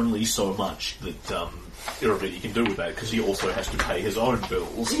 But there's only so much that Iravetti can do with that, because he also has to pay his own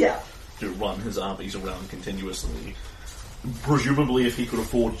bills to run his armies around continuously. Presumably, if he could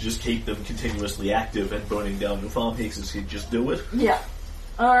afford to just keep them continuously active and burning down your farm hexes, he'd just do it. Yeah.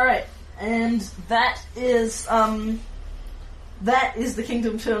 Alright, and that is the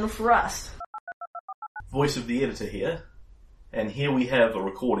Kingdom Turner for us. Voice of the editor here, and here we have a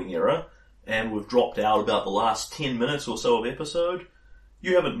recording error, and we've dropped out about the last 10 minutes or so of episode.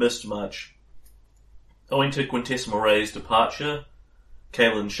 You haven't missed much. Owing to Quintessima Ray's departure,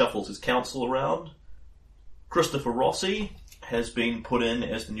 Kalen shuffles his council around. Christopher Rossi has been put in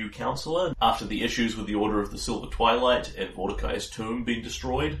as the new councillor after the issues with the Order of the Silver Twilight and Mordecai's tomb being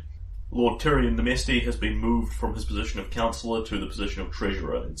destroyed. Lord Tyrion Nemesti has been moved from his position of councillor to the position of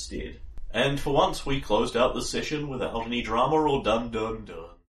treasurer instead. And for once we closed out this session without any drama or dun-dun-dun.